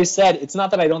 he always said, it's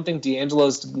not that I don't think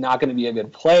D'Angelo's not going to be a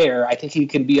good player. I think he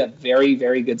can be a very,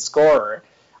 very good scorer.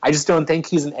 I just don't think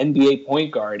he's an NBA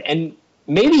point guard. And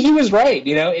maybe he was right,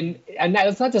 and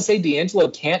that's not to say D'Angelo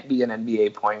can't be an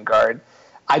NBA point guard.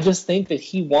 I just think that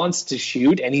he wants to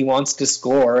shoot and he wants to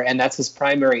score, and that's his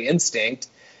primary instinct.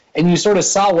 And you sort of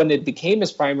saw when it became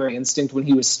his primary instinct when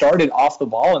he was started off the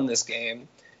ball in this game,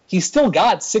 he still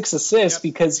got 6 assists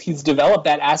because he's developed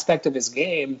that aspect of his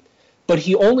game. But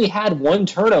he only had 1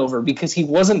 turnover because he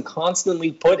wasn't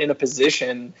constantly put in a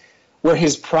position where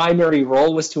his primary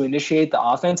role was to initiate the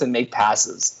offense and make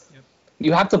passes. Yep.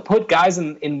 You have to put guys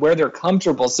in where they're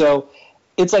comfortable. So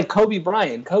it's like Kobe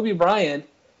Bryant. Kobe Bryant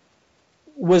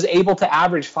was able to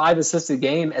average 5 assists a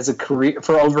game as a career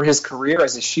for over his career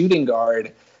as a shooting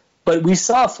guard. But we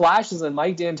saw flashes in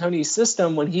Mike D'Antoni's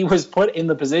system when he was put in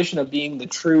the position of being the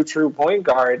true point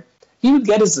guard. He would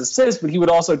get his assists, but he would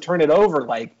also turn it over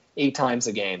like 8 times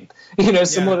a game. Sort of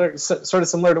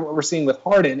similar to what we're seeing with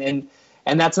Harden.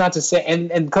 And that's not to say,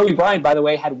 and Kobe Bryant, by the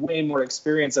way, had way more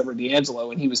experience over D'Angelo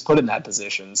when he was put in that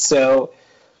position. So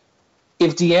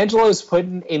if D'Angelo is put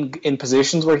in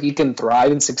positions where he can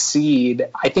thrive and succeed,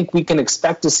 I think we can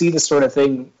expect to see this sort of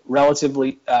thing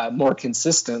relatively more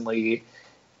consistently.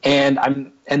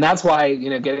 And that's why,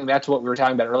 getting back to what we were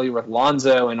talking about earlier with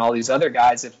Lonzo and all these other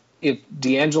guys, if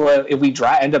we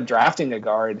end up drafting a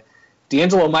guard,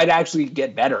 D'Angelo might actually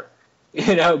get better.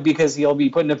 Because he'll be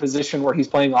put in a position where he's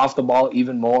playing off the ball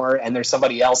even more, and there's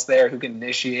somebody else there who can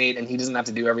initiate, and he doesn't have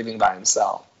to do everything by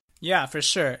himself. Yeah, for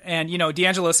sure. And,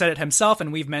 D'Angelo said it himself,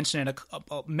 and we've mentioned it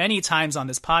many times on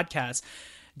this podcast.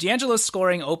 D'Angelo's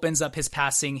scoring opens up his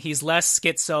passing. He's less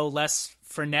schizo, less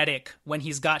frenetic when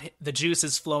he's got the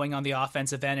juices flowing on the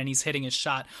offensive end and he's hitting his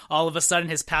shot. All of a sudden,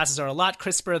 his passes are a lot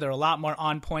crisper. They're a lot more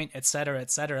on point, et cetera,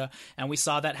 et cetera. And we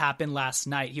saw that happen last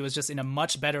night. He was just in a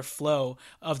much better flow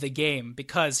of the game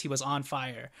because he was on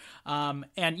fire. And,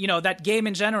 that game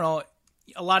in general,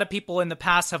 a lot of people in the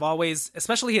past have always,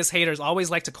 especially his haters, always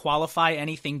like to qualify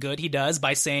anything good he does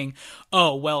by saying,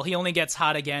 oh, well, he only gets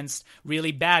hot against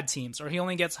really bad teams, or he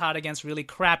only gets hot against really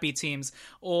crappy teams,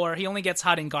 or he only gets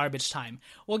hot in garbage time.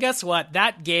 Well, guess what?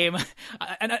 That game,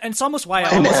 and it's almost why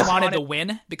I almost wanted the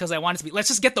win, because I wanted to be, let's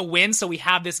just get the win so we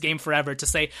have this game forever to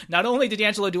say, not only did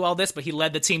D'Angelo do all this, but he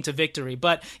led the team to victory.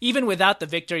 But even without the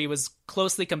victory, it was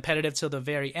closely competitive till the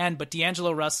very end. But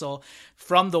D'Angelo Russell,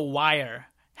 from the wire,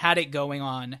 had it going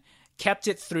on, kept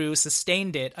it through,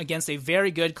 sustained it against a very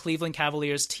good Cleveland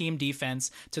Cavaliers team defense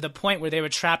to the point where they were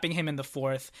trapping him in the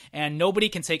fourth, and nobody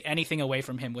can take anything away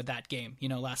from him with that game,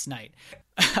 last night.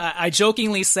 I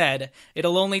jokingly said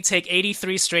it'll only take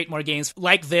 83 straight more games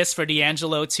like this for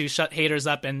D'Angelo to shut haters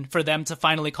up and for them to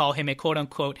finally call him a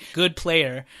quote-unquote good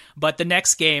player. But the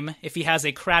next game, if he has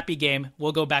a crappy game,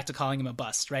 we'll go back to calling him a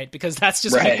bust, right? Because that's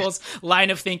just people's line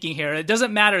of thinking here. It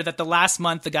doesn't matter that the last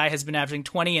month the guy has been averaging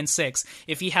 20 and 6.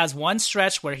 If he has one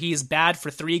stretch where he is bad for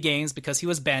 3 games because he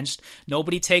was benched,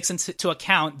 nobody takes into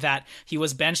account that he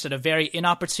was benched at a very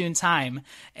inopportune time,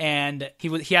 and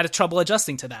he had trouble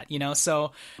adjusting to that, So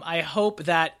I hope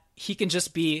that he can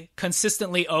just be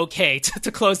consistently okay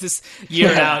to close this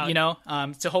year out,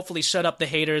 to hopefully shut up the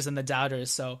haters and the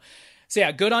doubters. So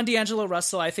yeah, good on D'Angelo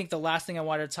Russell. I think the last thing I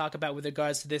wanted to talk about with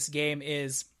regards to this game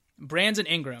is Brandon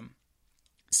Ingram.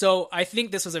 So I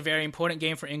think this was a very important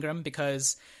game for Ingram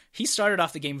because he started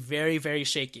off the game very, very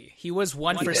shaky. He was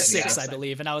 1 for 6, I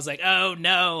believe. And I was like, oh,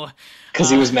 no. Because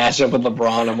he was matched up with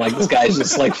LeBron. I'm like, this guy's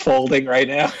just folding right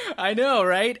now. I know,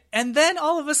 right? And then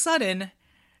all of a sudden,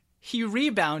 he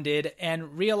rebounded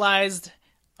and realized,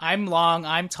 I'm long,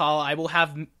 I'm tall, I will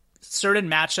have certain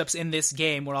matchups in this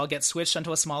game where I'll get switched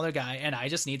onto a smaller guy and I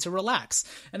just need to relax.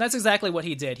 And that's exactly what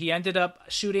he did. He ended up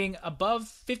shooting above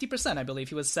 50%, I believe.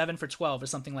 He was 7 for 12 or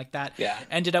something like that. Yeah.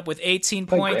 Ended up with 18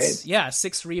 points. Yeah,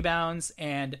 6 rebounds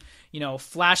and,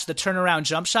 flashed the turnaround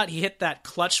jump shot. He hit that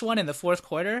clutch one in the fourth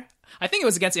quarter. I think it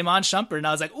was against Iman Shumpert, and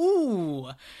I was like, ooh.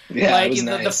 Yeah, like, it was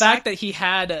nice. The fact that he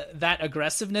had that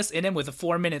aggressiveness in him with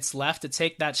 4 minutes left to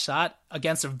take that shot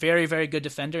against a very, very good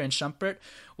defender in Shumpert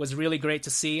was really great to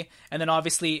see. And then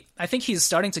obviously, I think he's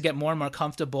starting to get more and more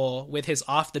comfortable with his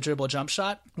off-the-dribble jump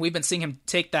shot. We've been seeing him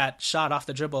take that shot off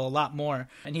the dribble a lot more,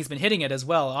 and he's been hitting it as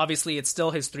well. Obviously, it's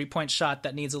still his three-point shot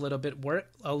that needs a little bit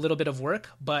of work.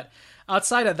 But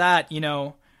outside of that,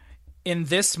 in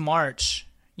this March,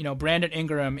 Brandon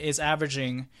Ingram is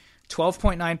averaging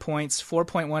 12.9 points,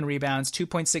 4.1 rebounds,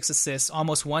 2.6 assists,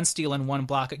 almost 1 steal and 1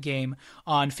 block a game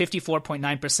on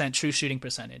 54.9% true shooting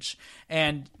percentage.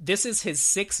 And this is his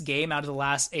 6th game out of the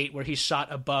last 8 where he shot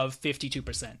above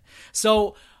 52%.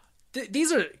 So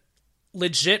these are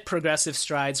legit progressive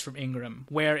strides from Ingram,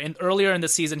 where earlier in the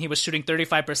season he was shooting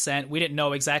 35%. We didn't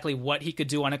know exactly what he could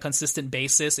do on a consistent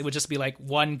basis. It would just be like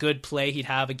one good play he'd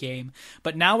have a game.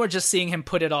 But now we're just seeing him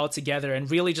put it all together and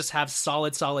really just have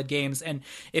solid games. And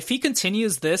if he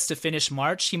continues this to finish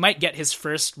March, he might get his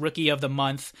first Rookie of the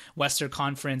Month Western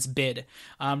Conference bid.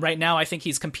 Right now I think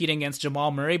he's competing against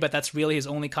Jamal Murray, but that's really his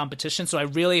only competition. So I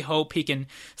really hope he can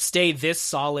stay this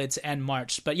solid to end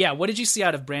March. But yeah, what did you see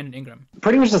out of Brandon Ingram?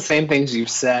 Pretty much the same things you've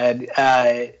said.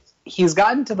 He's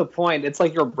gotten to the point, it's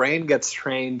like your brain gets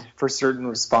trained for certain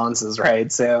responses,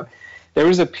 right? So there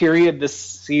was a period this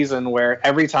season where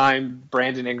every time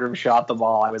Brandon Ingram shot the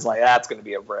ball, I was like, that's going to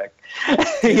be a brick.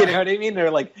 You know what I mean?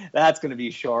 They're like, that's going to be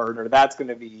short, or that's going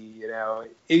to be,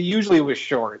 it usually was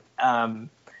short.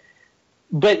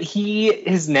 But he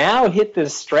has now hit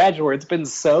this stretch where it's been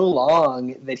so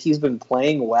long that he's been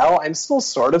playing well. I'm still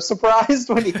sort of surprised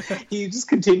when he just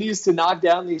continues to knock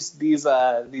down these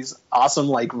awesome,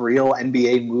 like, real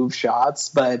NBA move shots.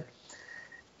 But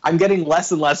I'm getting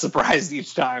less and less surprised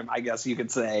each time, I guess you could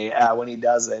say, when he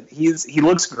does it. He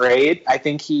looks great. I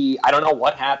think I don't know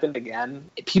what happened again.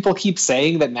 People keep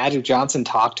saying that Magic Johnson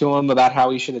talked to him about how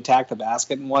he should attack the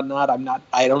basket and whatnot.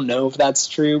 I don't know if that's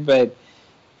true, but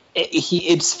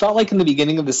it's felt like in the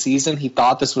beginning of the season he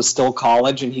thought this was still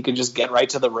college and he could just get right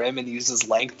to the rim and use his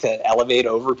length to elevate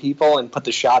over people and put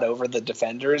the shot over the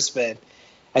defenders. But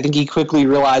I think he quickly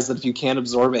realized that if you can't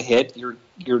absorb a hit, you're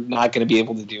not going to be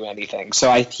able to do anything. So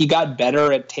he got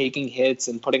better at taking hits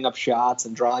and putting up shots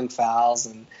and drawing fouls,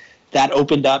 and that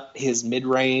opened up his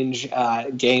mid-range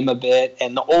game a bit.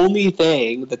 And the only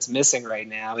thing that's missing right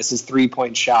now is his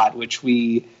three-point shot, which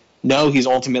we know he's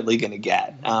ultimately going to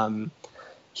get.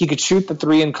 He could shoot the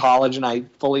 3 in college, and I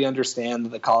fully understand that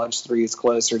the college 3 is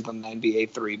closer than the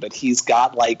NBA 3, but he's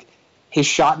got, like, his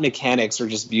shot mechanics are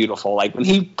just beautiful. Like, when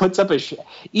he puts up a shot,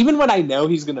 even when I know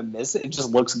he's going to miss it, it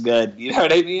just looks good. You know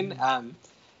what I mean?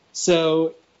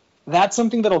 So that's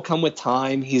something that'll come with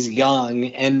time. He's young,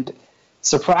 and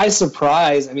surprise,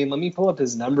 surprise. I mean, let me pull up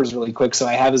his numbers really quick so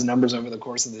I have his numbers over the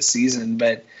course of the season,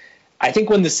 but I think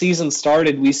when the season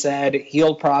started, we said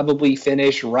he'll probably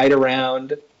finish right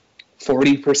around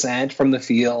 40% from the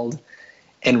field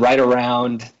and right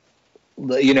around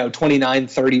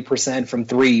 29-30% from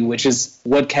 3, which is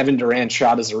what Kevin Durant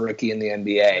shot as a rookie in the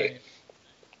NBA. Right.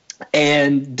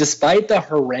 And despite the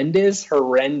horrendous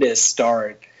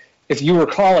start, if you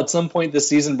recall, at some point this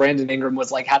season, Brandon Ingram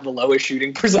had the lowest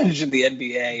shooting percentage in the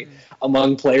NBA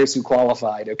among players who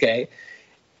qualified, okay?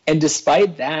 And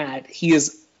despite that, he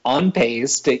is on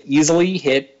pace to easily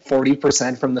hit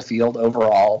 40% from the field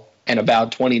overall and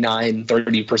about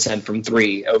 29-30% from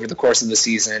 3 over the course of the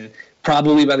season.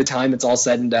 Probably by the time it's all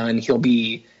said and done, he'll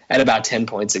be at about 10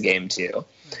 points a game too.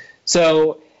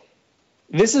 So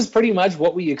this is pretty much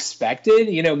what we expected.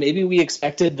 Maybe we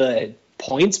expected the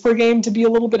points per game to be a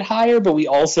little bit higher, but we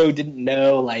also didn't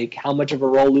know how much of a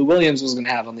role Lou Williams was going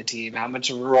to have on the team, how much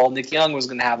of a role Nick Young was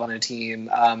going to have on a team,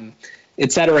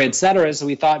 et cetera, et cetera. So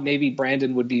we thought maybe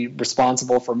Brandon would be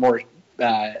responsible for more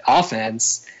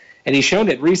offense. And he's shown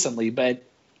it recently, but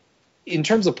in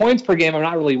terms of points per game, I'm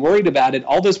not really worried about it.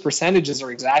 All those percentages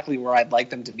are exactly where I'd like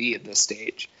them to be at this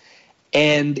stage.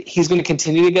 And he's going to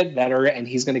continue to get better, and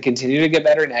he's going to continue to get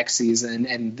better next season.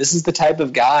 And this is the type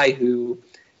of guy who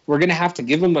we're going to have to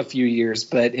give him a few years,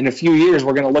 but in a few years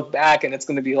we're going to look back and it's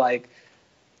going to be like,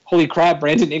 holy crap,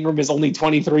 Brandon Ingram is only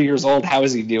 23 years old. How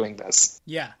is he doing this?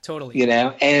 Yeah, totally.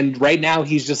 And right now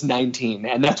he's just 19,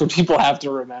 and that's what people have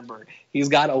to remember. He's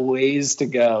got a ways to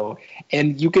go.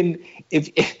 And you can,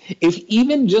 if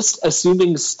even just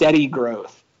assuming steady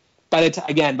growth, by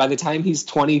the time he's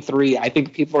 23, I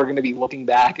think people are going to be looking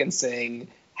back and saying,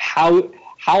 how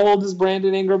old is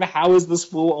Brandon Ingram? How is this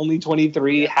fool only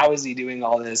 23? How is he doing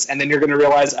all this? And then you're going to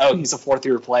realize, oh, he's a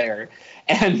fourth-year player,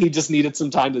 and he just needed some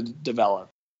time to develop.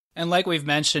 And like we've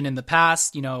mentioned in the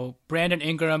past, Brandon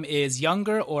Ingram is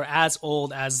younger or as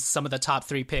old as some of the top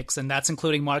 3 picks, and that's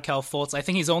including Markelle Fultz. I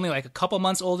think he's only like a couple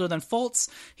months older than Fultz.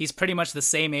 He's pretty much the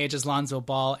same age as Lonzo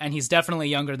Ball, and he's definitely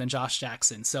younger than Josh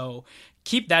Jackson. So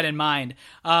keep that in mind.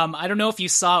 I don't know if you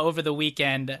saw over the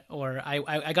weekend, or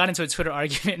I got into a Twitter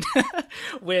argument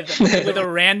with a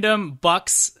random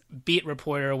Bucks beat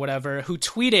reporter or whatever who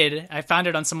tweeted. I found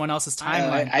it on someone else's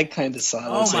timeline. I kind of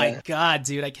saw this. Oh my God,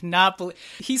 dude. I cannot believe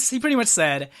he pretty much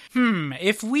said,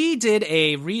 if we did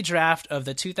a redraft of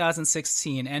the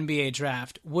 2016 NBA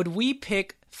draft, would we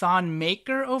pick Thon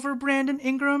Maker over Brandon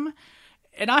Ingram?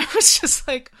 And I was just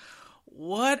like,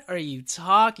 what are you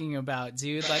talking about,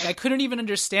 dude? Like, I couldn't even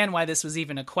understand why this was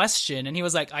even a question. And he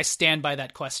was like, I stand by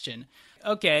that question.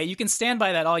 Okay, you can stand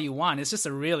by that all you want. It's just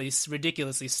a really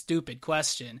ridiculously stupid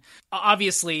question.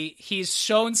 Obviously, he's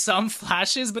shown some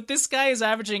flashes, but this guy is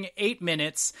averaging 8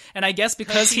 minutes, and I guess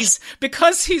because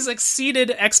he's exceeded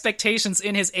expectations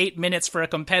in his 8 minutes for a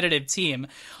competitive team,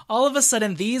 all of a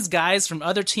sudden these guys from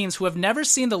other teams who have never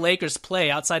seen the Lakers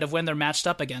play outside of when they're matched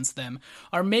up against them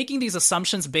are making these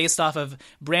assumptions based off of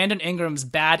Brandon Ingram's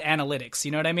bad analytics.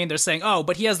 You know what I mean? They're saying, oh,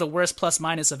 but he has the worst plus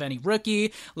minus of any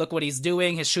rookie. Look what he's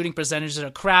doing. His shooting percentage are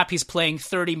crap. He's playing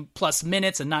 30 plus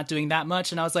minutes and not doing that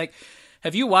much. And I was like,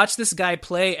 have you watched this guy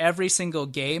play every single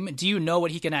game? Do you know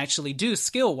what he can actually do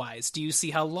skill-wise? Do you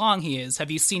see how long he is? Have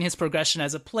you seen his progression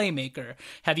as a playmaker?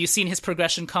 Have you seen his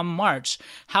progression come March?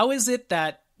 How is it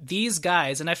that these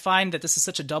guys, and I find that this is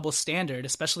such a double standard,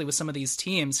 especially with some of these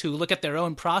teams who look at their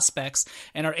own prospects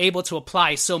and are able to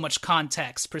apply so much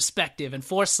context, perspective, and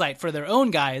foresight for their own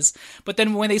guys, but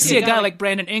then when they see a guy like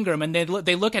Brandon Ingram and they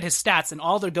look at his stats and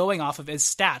all they're going off of is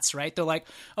stats, right? They're like,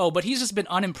 oh, but he's just been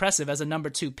unimpressive as a number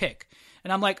 2 pick.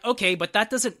 And I'm like, okay, but that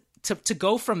doesn't, to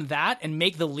go from that and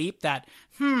make the leap that,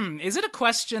 is it a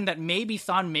question that maybe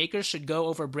Thon Maker should go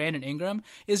over Brandon Ingram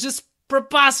is just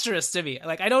preposterous to me.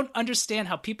 Like, I don't understand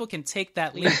how people can take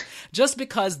that leap just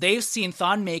because they've seen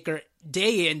Thon Maker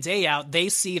day in, day out. They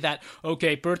see that,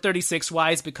 okay, per 36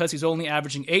 wise, because he's only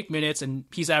averaging 8 minutes and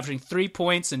he's averaging 3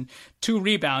 points and 2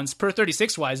 rebounds per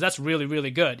 36 wise, that's really, really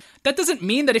good. That doesn't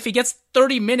mean that if he gets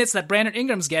 30 minutes that Brandon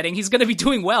Ingram's getting, he's going to be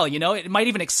doing well, It might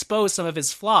even expose some of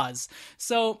his flaws.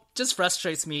 So just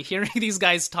frustrates me hearing these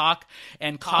guys talk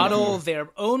and coddle their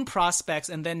own prospects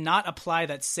and then not apply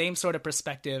that same sort of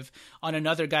perspective on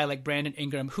another guy like Brandon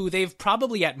Ingram, who they've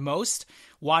probably at most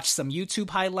watched some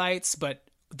YouTube highlights, but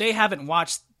they haven't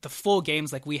watched the full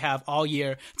games like we have all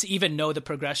year to even know the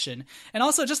progression. And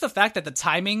also just the fact that the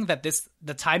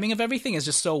timing of everything is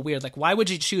just so weird. Like, why would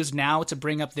you choose now to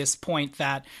bring up this point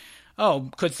that, oh,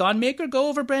 could Thon Maker go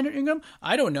over Brandon Ingram?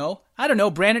 I don't know.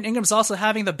 Brandon Ingram's also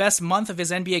having the best month of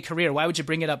his NBA career. Why would you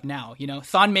bring it up now?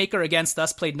 Thon Maker against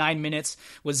us played 9 minutes,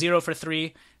 was 0 for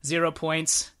 3, 0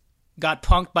 points. Got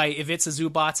punked by Ivica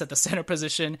Zubac at the center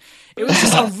position. It was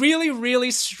just a really,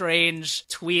 really strange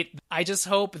tweet. I just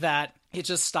hope that it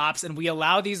just stops and we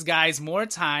allow these guys more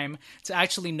time to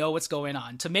actually know what's going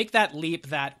on, to make that leap,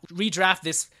 that redraft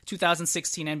this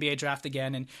 2016 NBA draft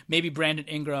again, and maybe Brandon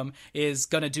Ingram is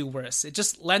going to do worse. It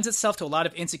just lends itself to a lot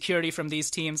of insecurity from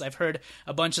these teams. I've heard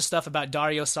a bunch of stuff about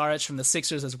Dario Saric from the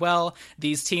Sixers as well.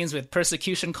 These teams with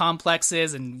persecution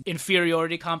complexes and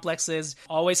inferiority complexes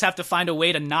always have to find a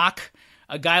way to knock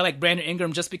a guy like Brandon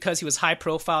Ingram just because he was high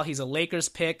profile. He's a Lakers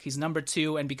pick. He's number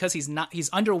 2. And because he's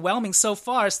underwhelming so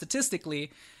far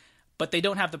statistically, but they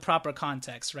don't have the proper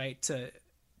context, right?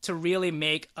 To really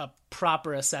make a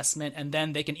proper assessment. And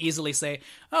then they can easily say,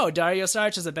 oh, Dario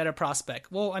Saric is a better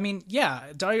prospect. Well, I mean, yeah,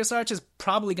 Dario Saric is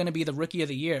probably going to be the rookie of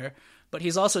the year, but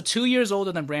he's also 2 years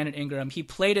older than Brandon Ingram. He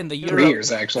played in the Euro. 3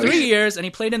 years, actually. 3 years, and he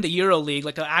played in the Euro League,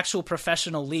 like an actual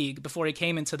professional league, before he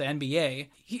came into the NBA.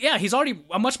 He's already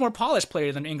a much more polished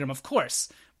player than Ingram, of course.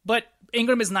 But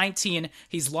Ingram is 19.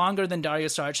 He's longer than Dario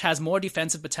Saric, has more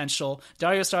defensive potential.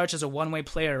 Dario Saric is a one-way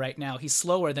player right now. He's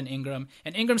slower than Ingram,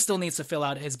 and Ingram still needs to fill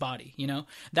out his body,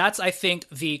 That's, I think,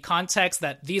 the context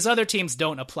that these other teams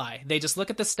don't apply. They just look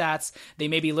at the stats. They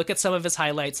maybe look at some of his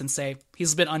highlights and say,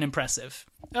 he's been unimpressive.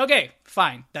 Okay,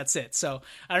 fine. That's it. So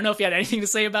I don't know if you had anything to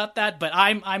say about that, but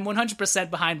I'm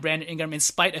 100% behind Brandon Ingram in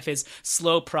spite of his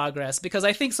slow progress, because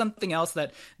I think something else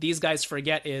that these guys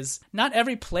forget is not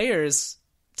every player's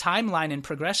timeline and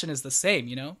progression is the same,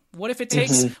 you know? What if it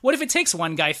takes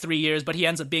one guy 3 years, but he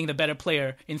ends up being the better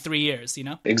player in 3 years, you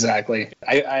know? Exactly.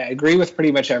 I agree with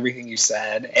pretty much everything you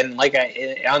said. And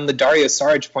on the Dario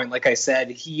Saric point, like I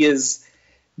said,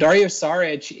 Dario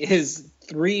Saric is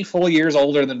 3 full years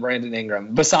older than Brandon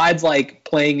Ingram, besides like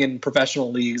playing in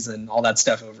professional leagues and all that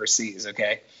stuff overseas.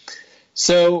 Okay.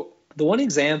 So the one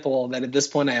example that at this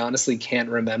point I honestly can't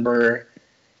remember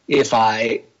if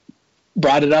I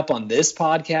brought it up on this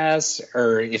podcast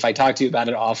or if I talked to you about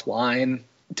it offline,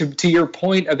 to your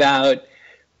point about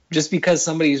just because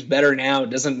somebody's better now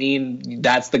doesn't mean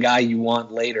that's the guy you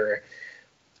want later.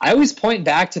 I always point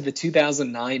back to the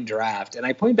 2009 draft, and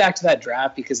I point back to that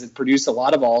draft because it produced a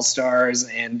lot of all-stars,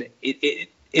 and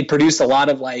it produced a lot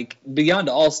of, like, beyond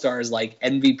all-stars, like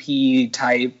MVP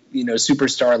type, you know,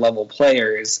 superstar level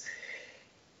players.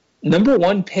 Number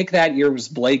 1 pick that year was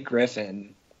Blake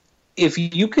Griffin. If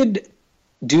you could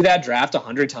do that draft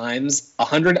 100 times,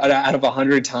 100 out of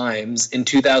 100 times in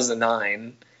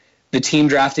 2009, the team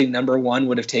drafting number 1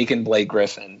 would have taken Blake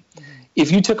Griffin.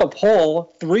 If you took a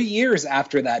poll 3 years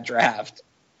after that draft,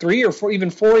 3 or 4, even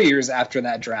 4 years after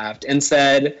that draft, and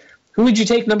said, who would you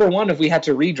take number 1 if we had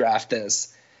to redraft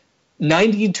this?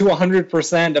 90 to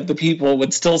 100% of the people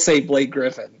would still say Blake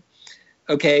Griffin.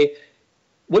 Okay,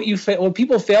 what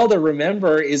people fail to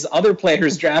remember is other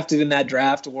players drafted in that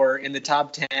draft were in the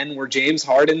top 10 were James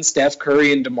Harden, Steph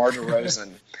Curry, and DeMar DeRozan.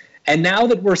 And now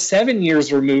that we're 7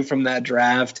 years removed from that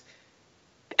draft,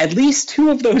 at least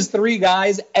 2 of those 3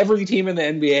 guys, every team in the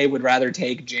NBA would rather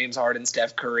take James Harden,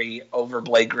 Steph Curry over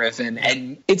Blake Griffin.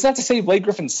 And it's not to say Blake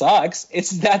Griffin sucks.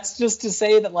 That's just to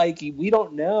say that, like, we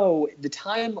don't know the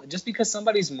time. Just because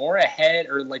somebody's more ahead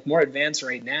or like more advanced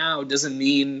right now doesn't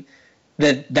mean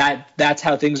that's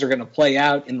how things are going to play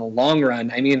out in the long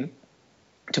run. I mean,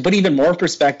 to put even more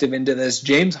perspective into this,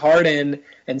 James Harden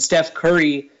and Steph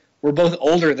Curry were both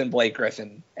older than Blake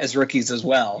Griffin as rookies as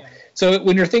well. Yeah. So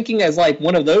when you're thinking as like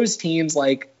one of those teams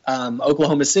like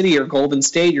Oklahoma City or Golden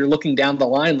State, you're looking down the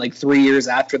line like 3 years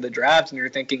after the draft and you're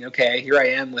thinking, okay, here I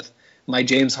am with my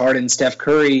James Harden, Steph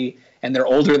Curry, and they're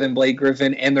older than Blake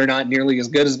Griffin and they're not nearly as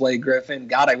good as Blake Griffin.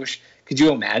 God, could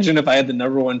you imagine if I had the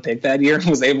number 1 pick that year and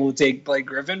was able to take Blake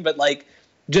Griffin? But like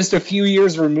just a few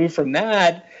years removed from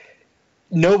that,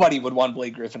 nobody would want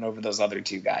Blake Griffin over those other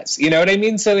 2 guys. You know what I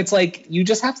mean? So it's like you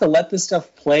just have to let this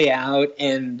stuff play out.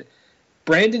 And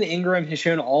Brandon Ingram has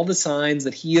shown all the signs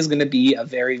that he is going to be a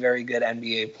very, very good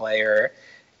NBA player.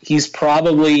 He's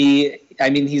definitely,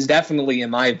 in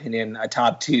my opinion, a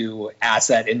top 2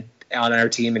 asset on our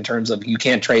team in terms of you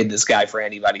can't trade this guy for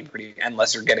anybody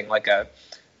unless you're getting like a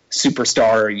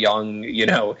superstar, young,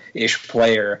 ish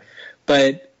player.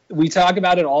 But we talk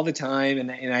about it all the time,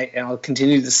 and I'll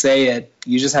continue to say it.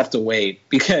 You just have to wait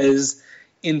because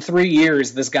in 3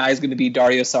 years, this guy's going to be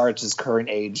Dario Saric's current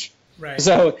age. Right.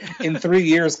 So in 3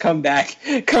 years, come back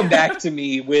to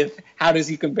me with how does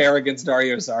he compare against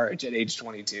Dario Saric at age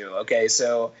 22? Okay,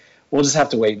 so we'll just have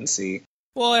to wait and see.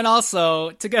 Well, and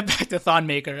also to get back to Thon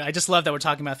Maker, I just love that we're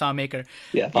talking about Thon Maker.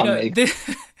 Yeah, Thon Maker.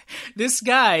 This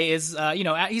guy is,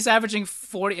 he's averaging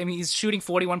 40. I mean, he's shooting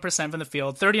 41% from the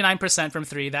field, 39% from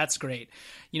 3. That's great.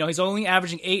 He's only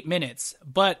averaging 8 minutes,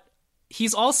 but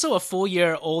he's also a full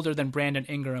year older than Brandon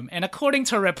Ingram. And according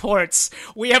to reports,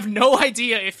 we have no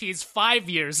idea if he's 5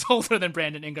 years older than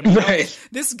Brandon Ingram. Right.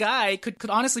 This guy could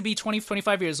honestly be 20,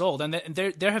 25 years old. And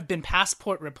there have been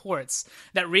passport reports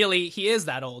that really he is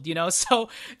that old, So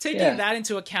taking that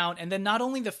into account, and then not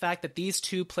only the fact that these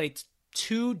 2 play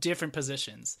 2 different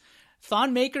positions.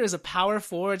 Thon Maker is a power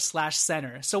forward /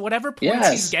 center. So whatever points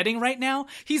he's getting right now,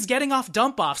 he's getting off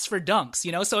dump offs for dunks,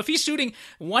 So if he's shooting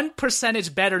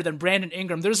 1% better than Brandon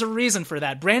Ingram, there's a reason for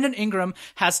that. Brandon Ingram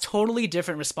has totally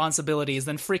different responsibilities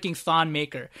than freaking Thon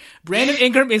Maker. Brandon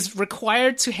Ingram is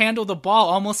required to handle the ball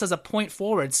almost as a point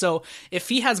forward. So if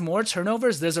he has more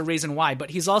turnovers, there's a reason why. But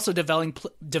he's also developing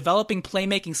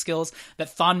playmaking skills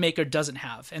that Thon Maker doesn't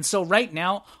have. And so right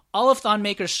now, all of Thon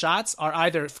Maker's shots are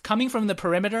either coming from the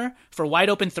perimeter for wide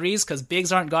open threes because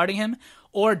bigs aren't guarding him,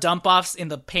 or dump offs in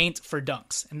the paint for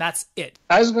dunks. And that's it.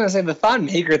 I was going to say the Thon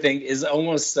Maker thing is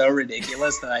almost so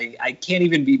ridiculous that I can't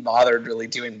even be bothered really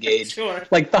to engage. Sure.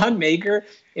 Like Thon Maker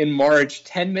in March,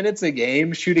 10 minutes a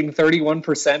game, shooting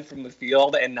 31% from the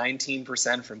field and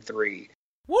 19% from 3.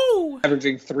 Woo!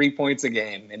 Averaging 3 points a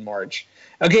game in March.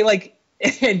 Okay,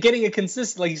 and getting a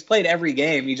consistent, he's played every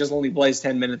game. He just only plays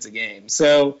 10 minutes a game.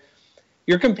 So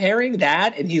you're comparing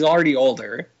that, and he's already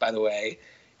older, by the way.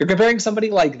 You're comparing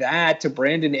somebody like that to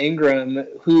Brandon Ingram,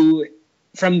 who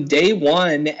from day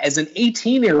one as an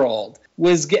 18-year-old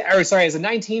as a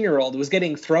 19-year-old was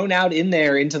getting thrown out in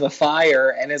there into the fire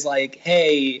and is like,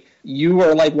 hey, you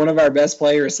are like one of our best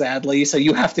players, sadly, so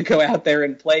you have to go out there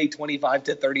and play 25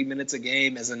 to 30 minutes a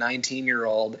game as a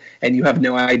 19-year-old, and you have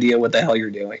no idea what the hell you're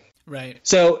doing. Right.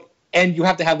 So, and you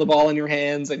have to have the ball in your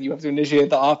hands, and you have to initiate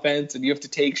the offense, and you have to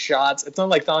take shots. It's not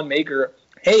like Thon Maker,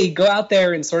 hey, go out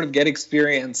there and sort of get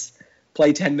experience,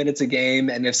 play 10 minutes a game,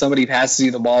 and if somebody passes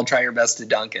you the ball, try your best to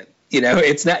dunk it.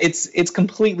 It's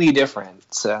completely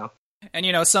different, so...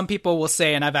 And, some people will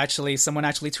say, and someone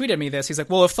actually tweeted me this. He's like,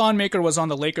 well, if Thon Maker was on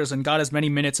the Lakers and got as many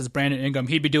minutes as Brandon Ingram,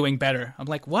 he'd be doing better. I'm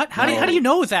like, what? How do you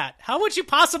know that? How would you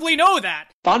possibly know that?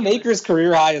 Thon Maker's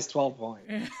career high is 12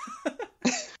 points.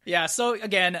 Yeah, so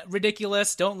again,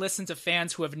 ridiculous. Don't listen to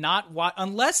fans who have not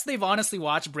unless they've honestly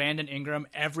watched Brandon Ingram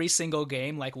every single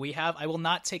game like we have. I will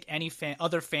not take any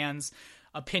other fans'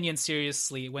 opinion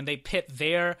seriously when they pit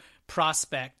their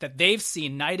prospect that they've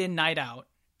seen night in, night out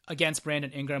against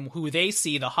Brandon Ingram, who they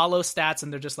see the hollow stats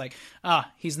and they're just like,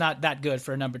 he's not that good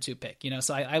for a number 2 pick,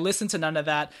 So I listen to none of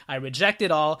that. I reject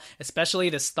it all, especially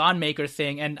this Thon Maker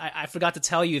thing. And I forgot to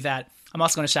tell you that I'm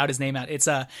also going to shout his name out. It's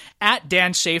at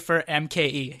Dan Schaefer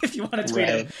MKE, if you want to tweet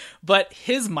him. But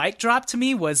his mic drop to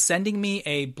me was sending me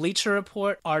a Bleacher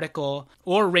Report article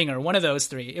or Ringer, one of those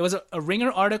three. It was a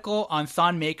Ringer article on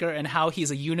Thon Maker and how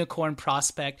he's a unicorn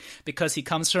prospect because he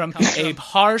comes from a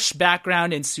harsh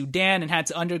background in Sudan and had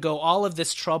to undergo all of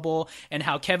this trouble, and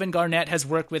how Kevin Garnett has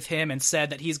worked with him and said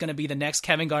that he's going to be the next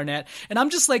Kevin Garnett. And I'm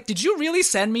just like, did you really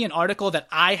send me an article that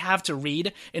I have to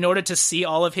read in order to see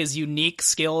all of his unique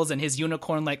skills and his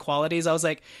unicorn-like qualities? I was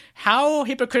like, how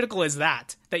hypocritical is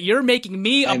that you're making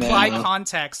me apply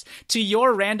context to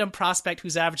your random prospect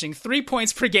who's averaging 3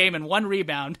 points per game and 1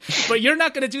 rebound, but you're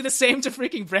not going to do the same to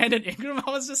freaking Brandon Ingram?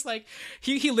 I was just like,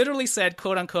 he literally said,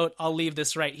 quote unquote, I'll leave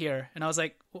this right here. And I was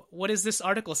like, what is this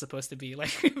article supposed to be?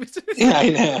 Like, yeah, I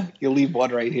know. You'll leave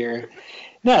one right here.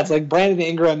 No, it's like Brandon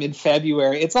Ingram in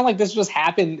February. It's not like this just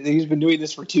happened. He's been doing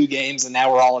this for 2 games, and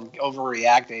now we're all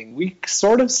overreacting. We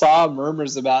sort of saw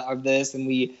murmurs of this, and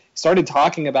we started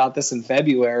talking about this in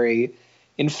February.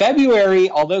 In February,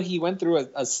 although he went through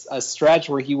a stretch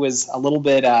where he was a little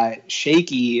bit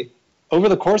shaky, over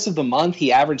the course of the month,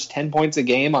 he averaged 10 points a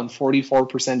game on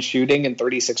 44% shooting and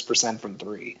 36% from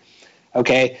 3.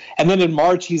 Okay. And then in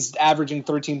March, he's averaging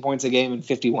 13 points a game and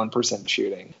 51%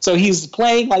 shooting. So he's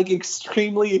playing like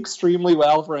extremely, extremely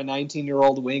well for a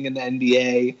 19-year-old wing in the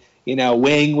NBA,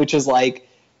 wing, which is like,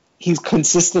 he's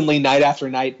consistently night after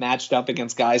night matched up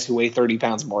against guys who weigh 30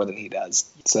 pounds more than he does.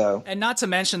 So, and not to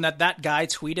mention that guy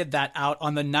tweeted that out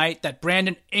on the night that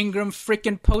Brandon Ingram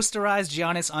freaking posterized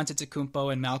Giannis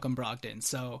Antetokounmpo and Malcolm Brogdon.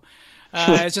 So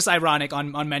it's just ironic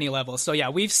on many levels. So yeah,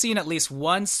 we've seen at least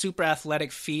one super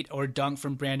athletic feat or dunk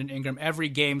from Brandon Ingram every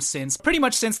game pretty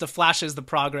much since the Flashes the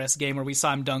Progress game where we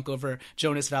saw him dunk over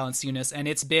Jonas Valanciunas, and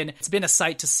it's been a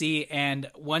sight to see.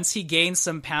 And once he gains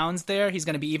some pounds there, he's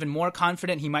going to be even more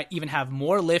confident. He might even have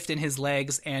more lift in his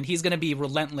legs, and he's going to be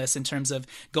relentless in terms of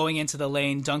going into the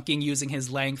lane, dunking using his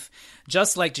length,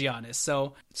 just like Giannis.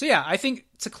 So yeah, I think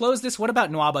to close this, what about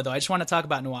Nwaba though? I just want to talk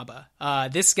about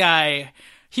Nwaba. This guy,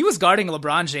 he was guarding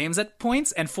LeBron James at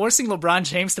points and forcing LeBron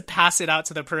James to pass it out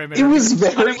to the perimeter. It was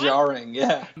very jarring,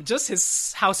 yeah.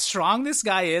 Just how strong this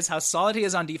guy is, how solid he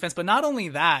is on defense, but not only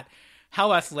that,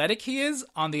 how athletic he is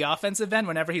on the offensive end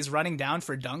whenever he's running down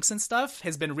for dunks and stuff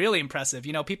has been really impressive.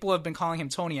 People have been calling him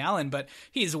Tony Allen, but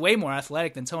he's way more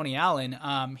athletic than Tony Allen.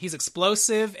 He's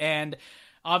explosive, and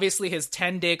obviously his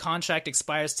 10-day contract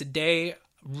expires today.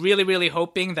 Really, really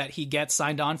hoping that he gets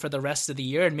signed on for the rest of the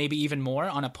year and maybe even more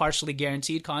on a partially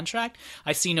guaranteed contract.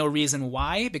 I see no reason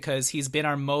why, because he's been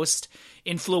our most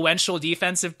influential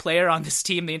defensive player on this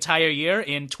team the entire year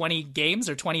in 20 games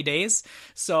or 20 days.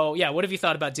 So yeah, what have you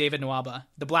thought about David Nwaba,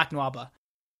 the Black Nwaba?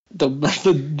 The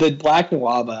Black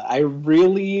Nwaba. I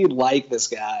really like this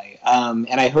guy,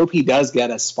 and I hope he does get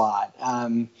a spot.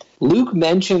 Luke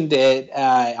mentioned it.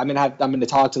 I'm going to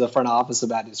talk to the front office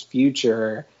about his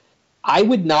future. I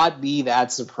would not be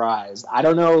that surprised. I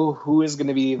don't know who is going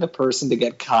to be the person to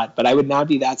get cut, but I would not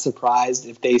be that surprised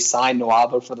if they sign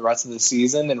Nwaba for the rest of the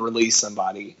season and release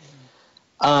somebody.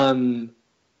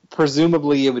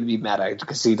 Presumably it would be Meta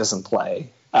because he doesn't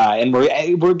play. And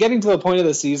we're getting to the point of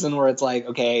the season where it's like,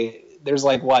 okay, there's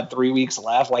 3 weeks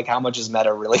left. Like, how much is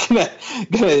Meta really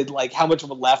gonna like, how much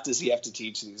left does he have to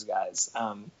teach these guys?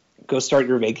 Go start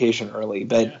your vacation early.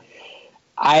 But yeah.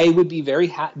 I would be very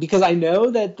happy because I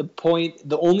know that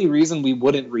the only reason we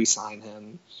wouldn't re-sign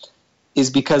him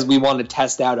is because we want to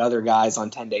test out other guys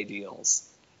on 10-day deals.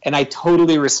 And I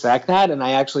totally respect that, and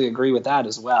I actually agree with that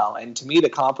as well. And to me, the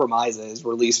compromise is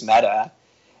release Meta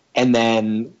and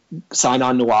then sign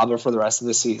on Nwaba for the rest of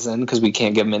the season because we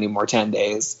can't give him any more 10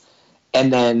 days.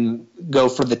 and then go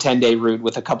for the 10-day route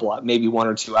with a couple of, maybe one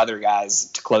or two other guys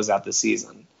to close out the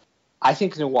season. I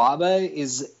think Nwaba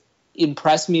is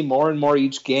impressed me more and more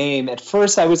each game. At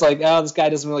first I was like, oh, this guy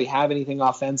doesn't really have anything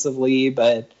offensively,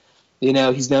 but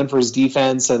he's known for his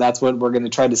defense, so that's what we're going to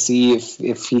try to see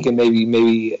if he can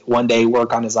maybe one day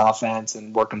work on his offense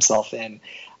and work himself in.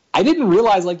 I didn't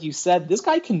realize, like you said, this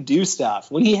guy can do stuff.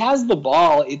 When he has the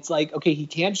ball, it's like, okay, he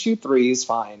can't shoot threes,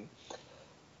 fine.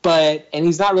 And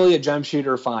he's not really a jump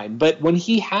shooter, fine. But when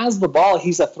he has the ball,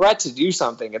 he's a threat to do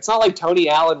something. It's not like Tony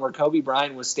Allen where Kobe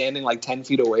Bryant was standing like 10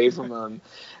 feet away from him,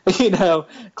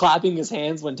 clapping his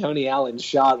hands when Tony Allen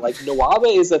shot. Like,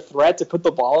 Nwaba is a threat to put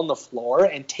the ball on the floor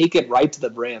and take it right to the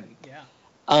brim. Yeah.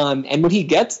 And when he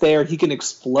gets there, he can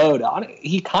explode on it.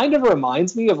 He kind of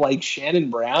reminds me of like Shannon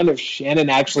Brown if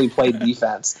Shannon actually played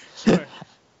defense. Sure.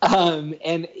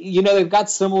 And they've got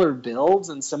similar builds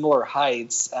and similar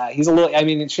heights. He's a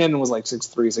little. Shannon was like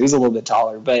 6'3", so he's a little bit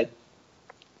taller. But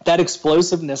that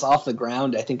explosiveness off the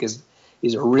ground, I think, is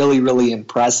really, really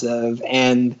impressive.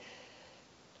 And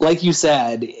like you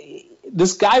said,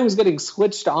 this guy was getting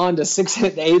switched on to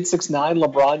 6'8", 6'9"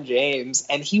 LeBron James,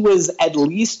 and he was at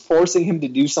least forcing him to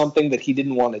do something that he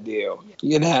didn't want to do,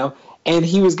 And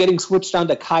he was getting switched on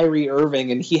to Kyrie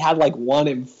Irving, and he had like one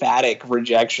emphatic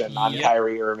rejection on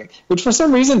Kyrie Irving, which for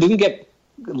some reason didn't get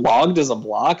logged as a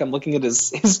block. I'm looking at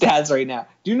his stats right now.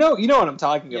 Do you know what I'm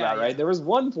talking about, right? There was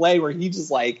one play where he just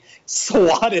like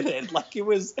swatted it, like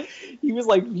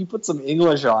he put some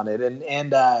English on it,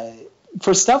 and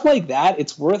for stuff like that,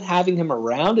 it's worth having him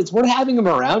around. It's worth having him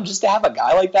around just to have a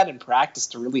guy like that in practice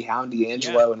to really hound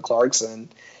D'Angelo and Clarkson.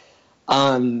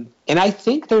 And I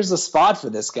think there's a spot for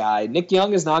this guy. Nick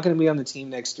Young is not going to be on the team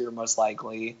next year, most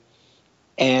likely.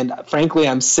 And frankly,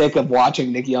 I'm sick of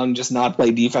watching Nick Young just not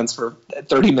play defense for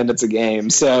 30 minutes a game.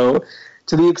 So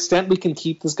to the extent we can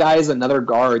keep this guy as another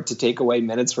guard to take away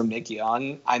minutes from Nick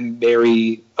Young, I'm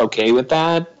very okay with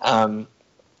that.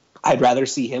 I'd rather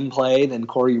see him play than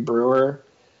Corey Brewer.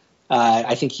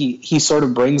 I think he sort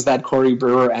of brings that Corey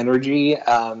Brewer energy,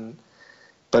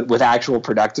 but with actual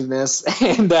productiveness.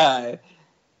 And,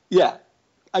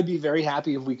 I'd be very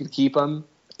happy if we could keep him.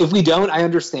 If we don't, I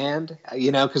understand,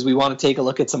 because we want to take a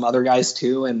look at some other guys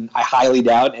too, and I highly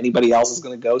doubt anybody else is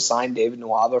going to go sign David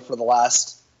Nwaba for the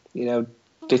last,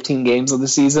 15 games of the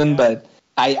season, but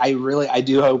I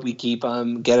do hope we keep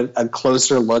him, get a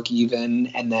closer look even,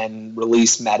 and then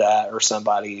release Meta or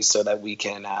somebody so that we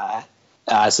can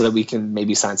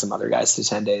maybe sign some other guys to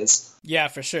 10 days. Yeah,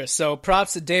 for sure. So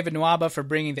props to David Nwaba for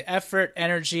bringing the effort,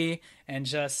 energy, and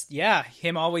just,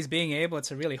 him always being able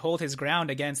to really hold his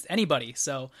ground against anybody.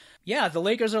 So, the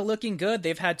Lakers are looking good.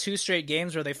 They've had 2 straight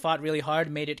games where they fought really hard,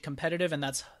 made it competitive, and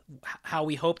that's how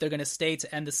we hope they're going to stay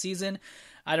to end the season.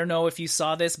 I don't know if you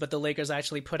saw this, but the Lakers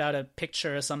actually put out a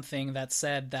picture or something that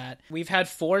said that we've had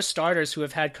 4 starters who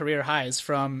have had career highs,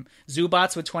 from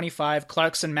Zubats with 25,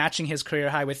 Clarkson matching his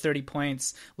career high with 30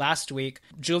 points last week,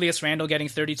 Julius Randle getting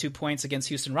 32 points against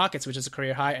Houston Rockets, which is a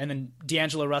career high, and then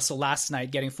D'Angelo Russell last night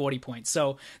getting 40 points.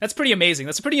 So that's pretty amazing.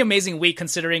 That's a pretty amazing week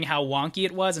considering how wonky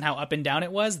it was and how up and down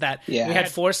it was, that we had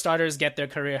 4 starters get their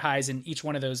career highs in each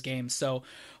one of those games. So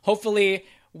hopefully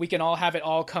we can all have it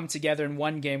all come together in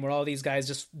one game where all these guys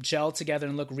just gel together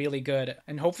and look really good,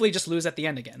 and hopefully just lose at the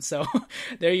end again. So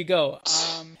there you go.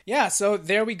 So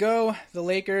there we go. The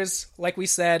Lakers, like we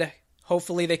said,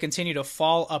 hopefully they continue to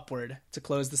fall upward to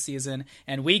close the season,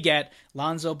 and we get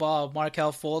Lonzo Ball,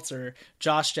 Markelle Fultz, or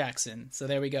Josh Jackson. So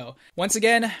there we go. Once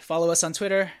again, follow us on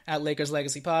Twitter at Lakers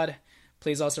Legacy Pod.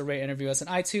 Please also rate and review us on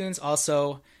iTunes.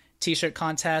 Also, T-shirt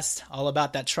contest, all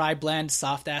about that tri-blend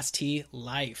soft-ass tee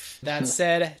life. That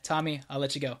said, Tommy, I'll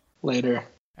let you go. Later.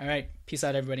 All right. Peace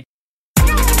out, everybody.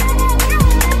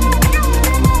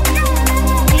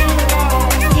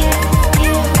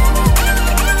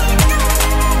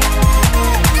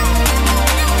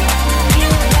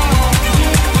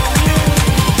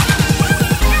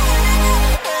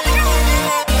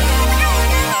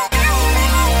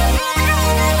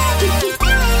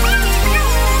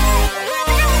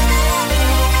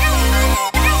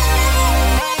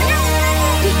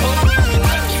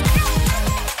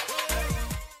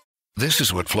 This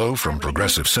is what Flo from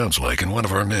Progressive sounds like in one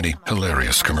of our many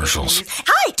hilarious commercials.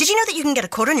 Hi, did you know that you can get a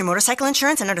quote on your motorcycle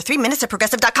insurance in under 3 minutes at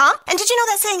Progressive.com? And did you know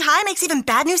that saying hi makes even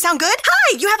bad news sound good?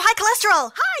 Hi, you have high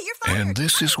cholesterol. Hi, you're fired. And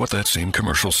this is what that same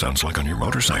commercial sounds like on your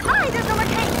motorcycle. Hi, there's no more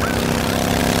pain.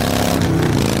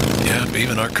 Yeah,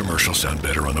 even our commercials sound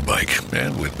better on a bike.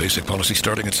 And with basic policy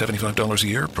starting at $75 a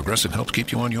year, Progressive helps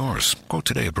keep you on yours. Quote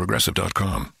today at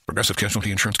Progressive.com. Progressive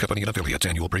Casualty Insurance Company and affiliates.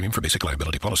 Annual premium for basic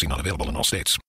liability policy not available in all states.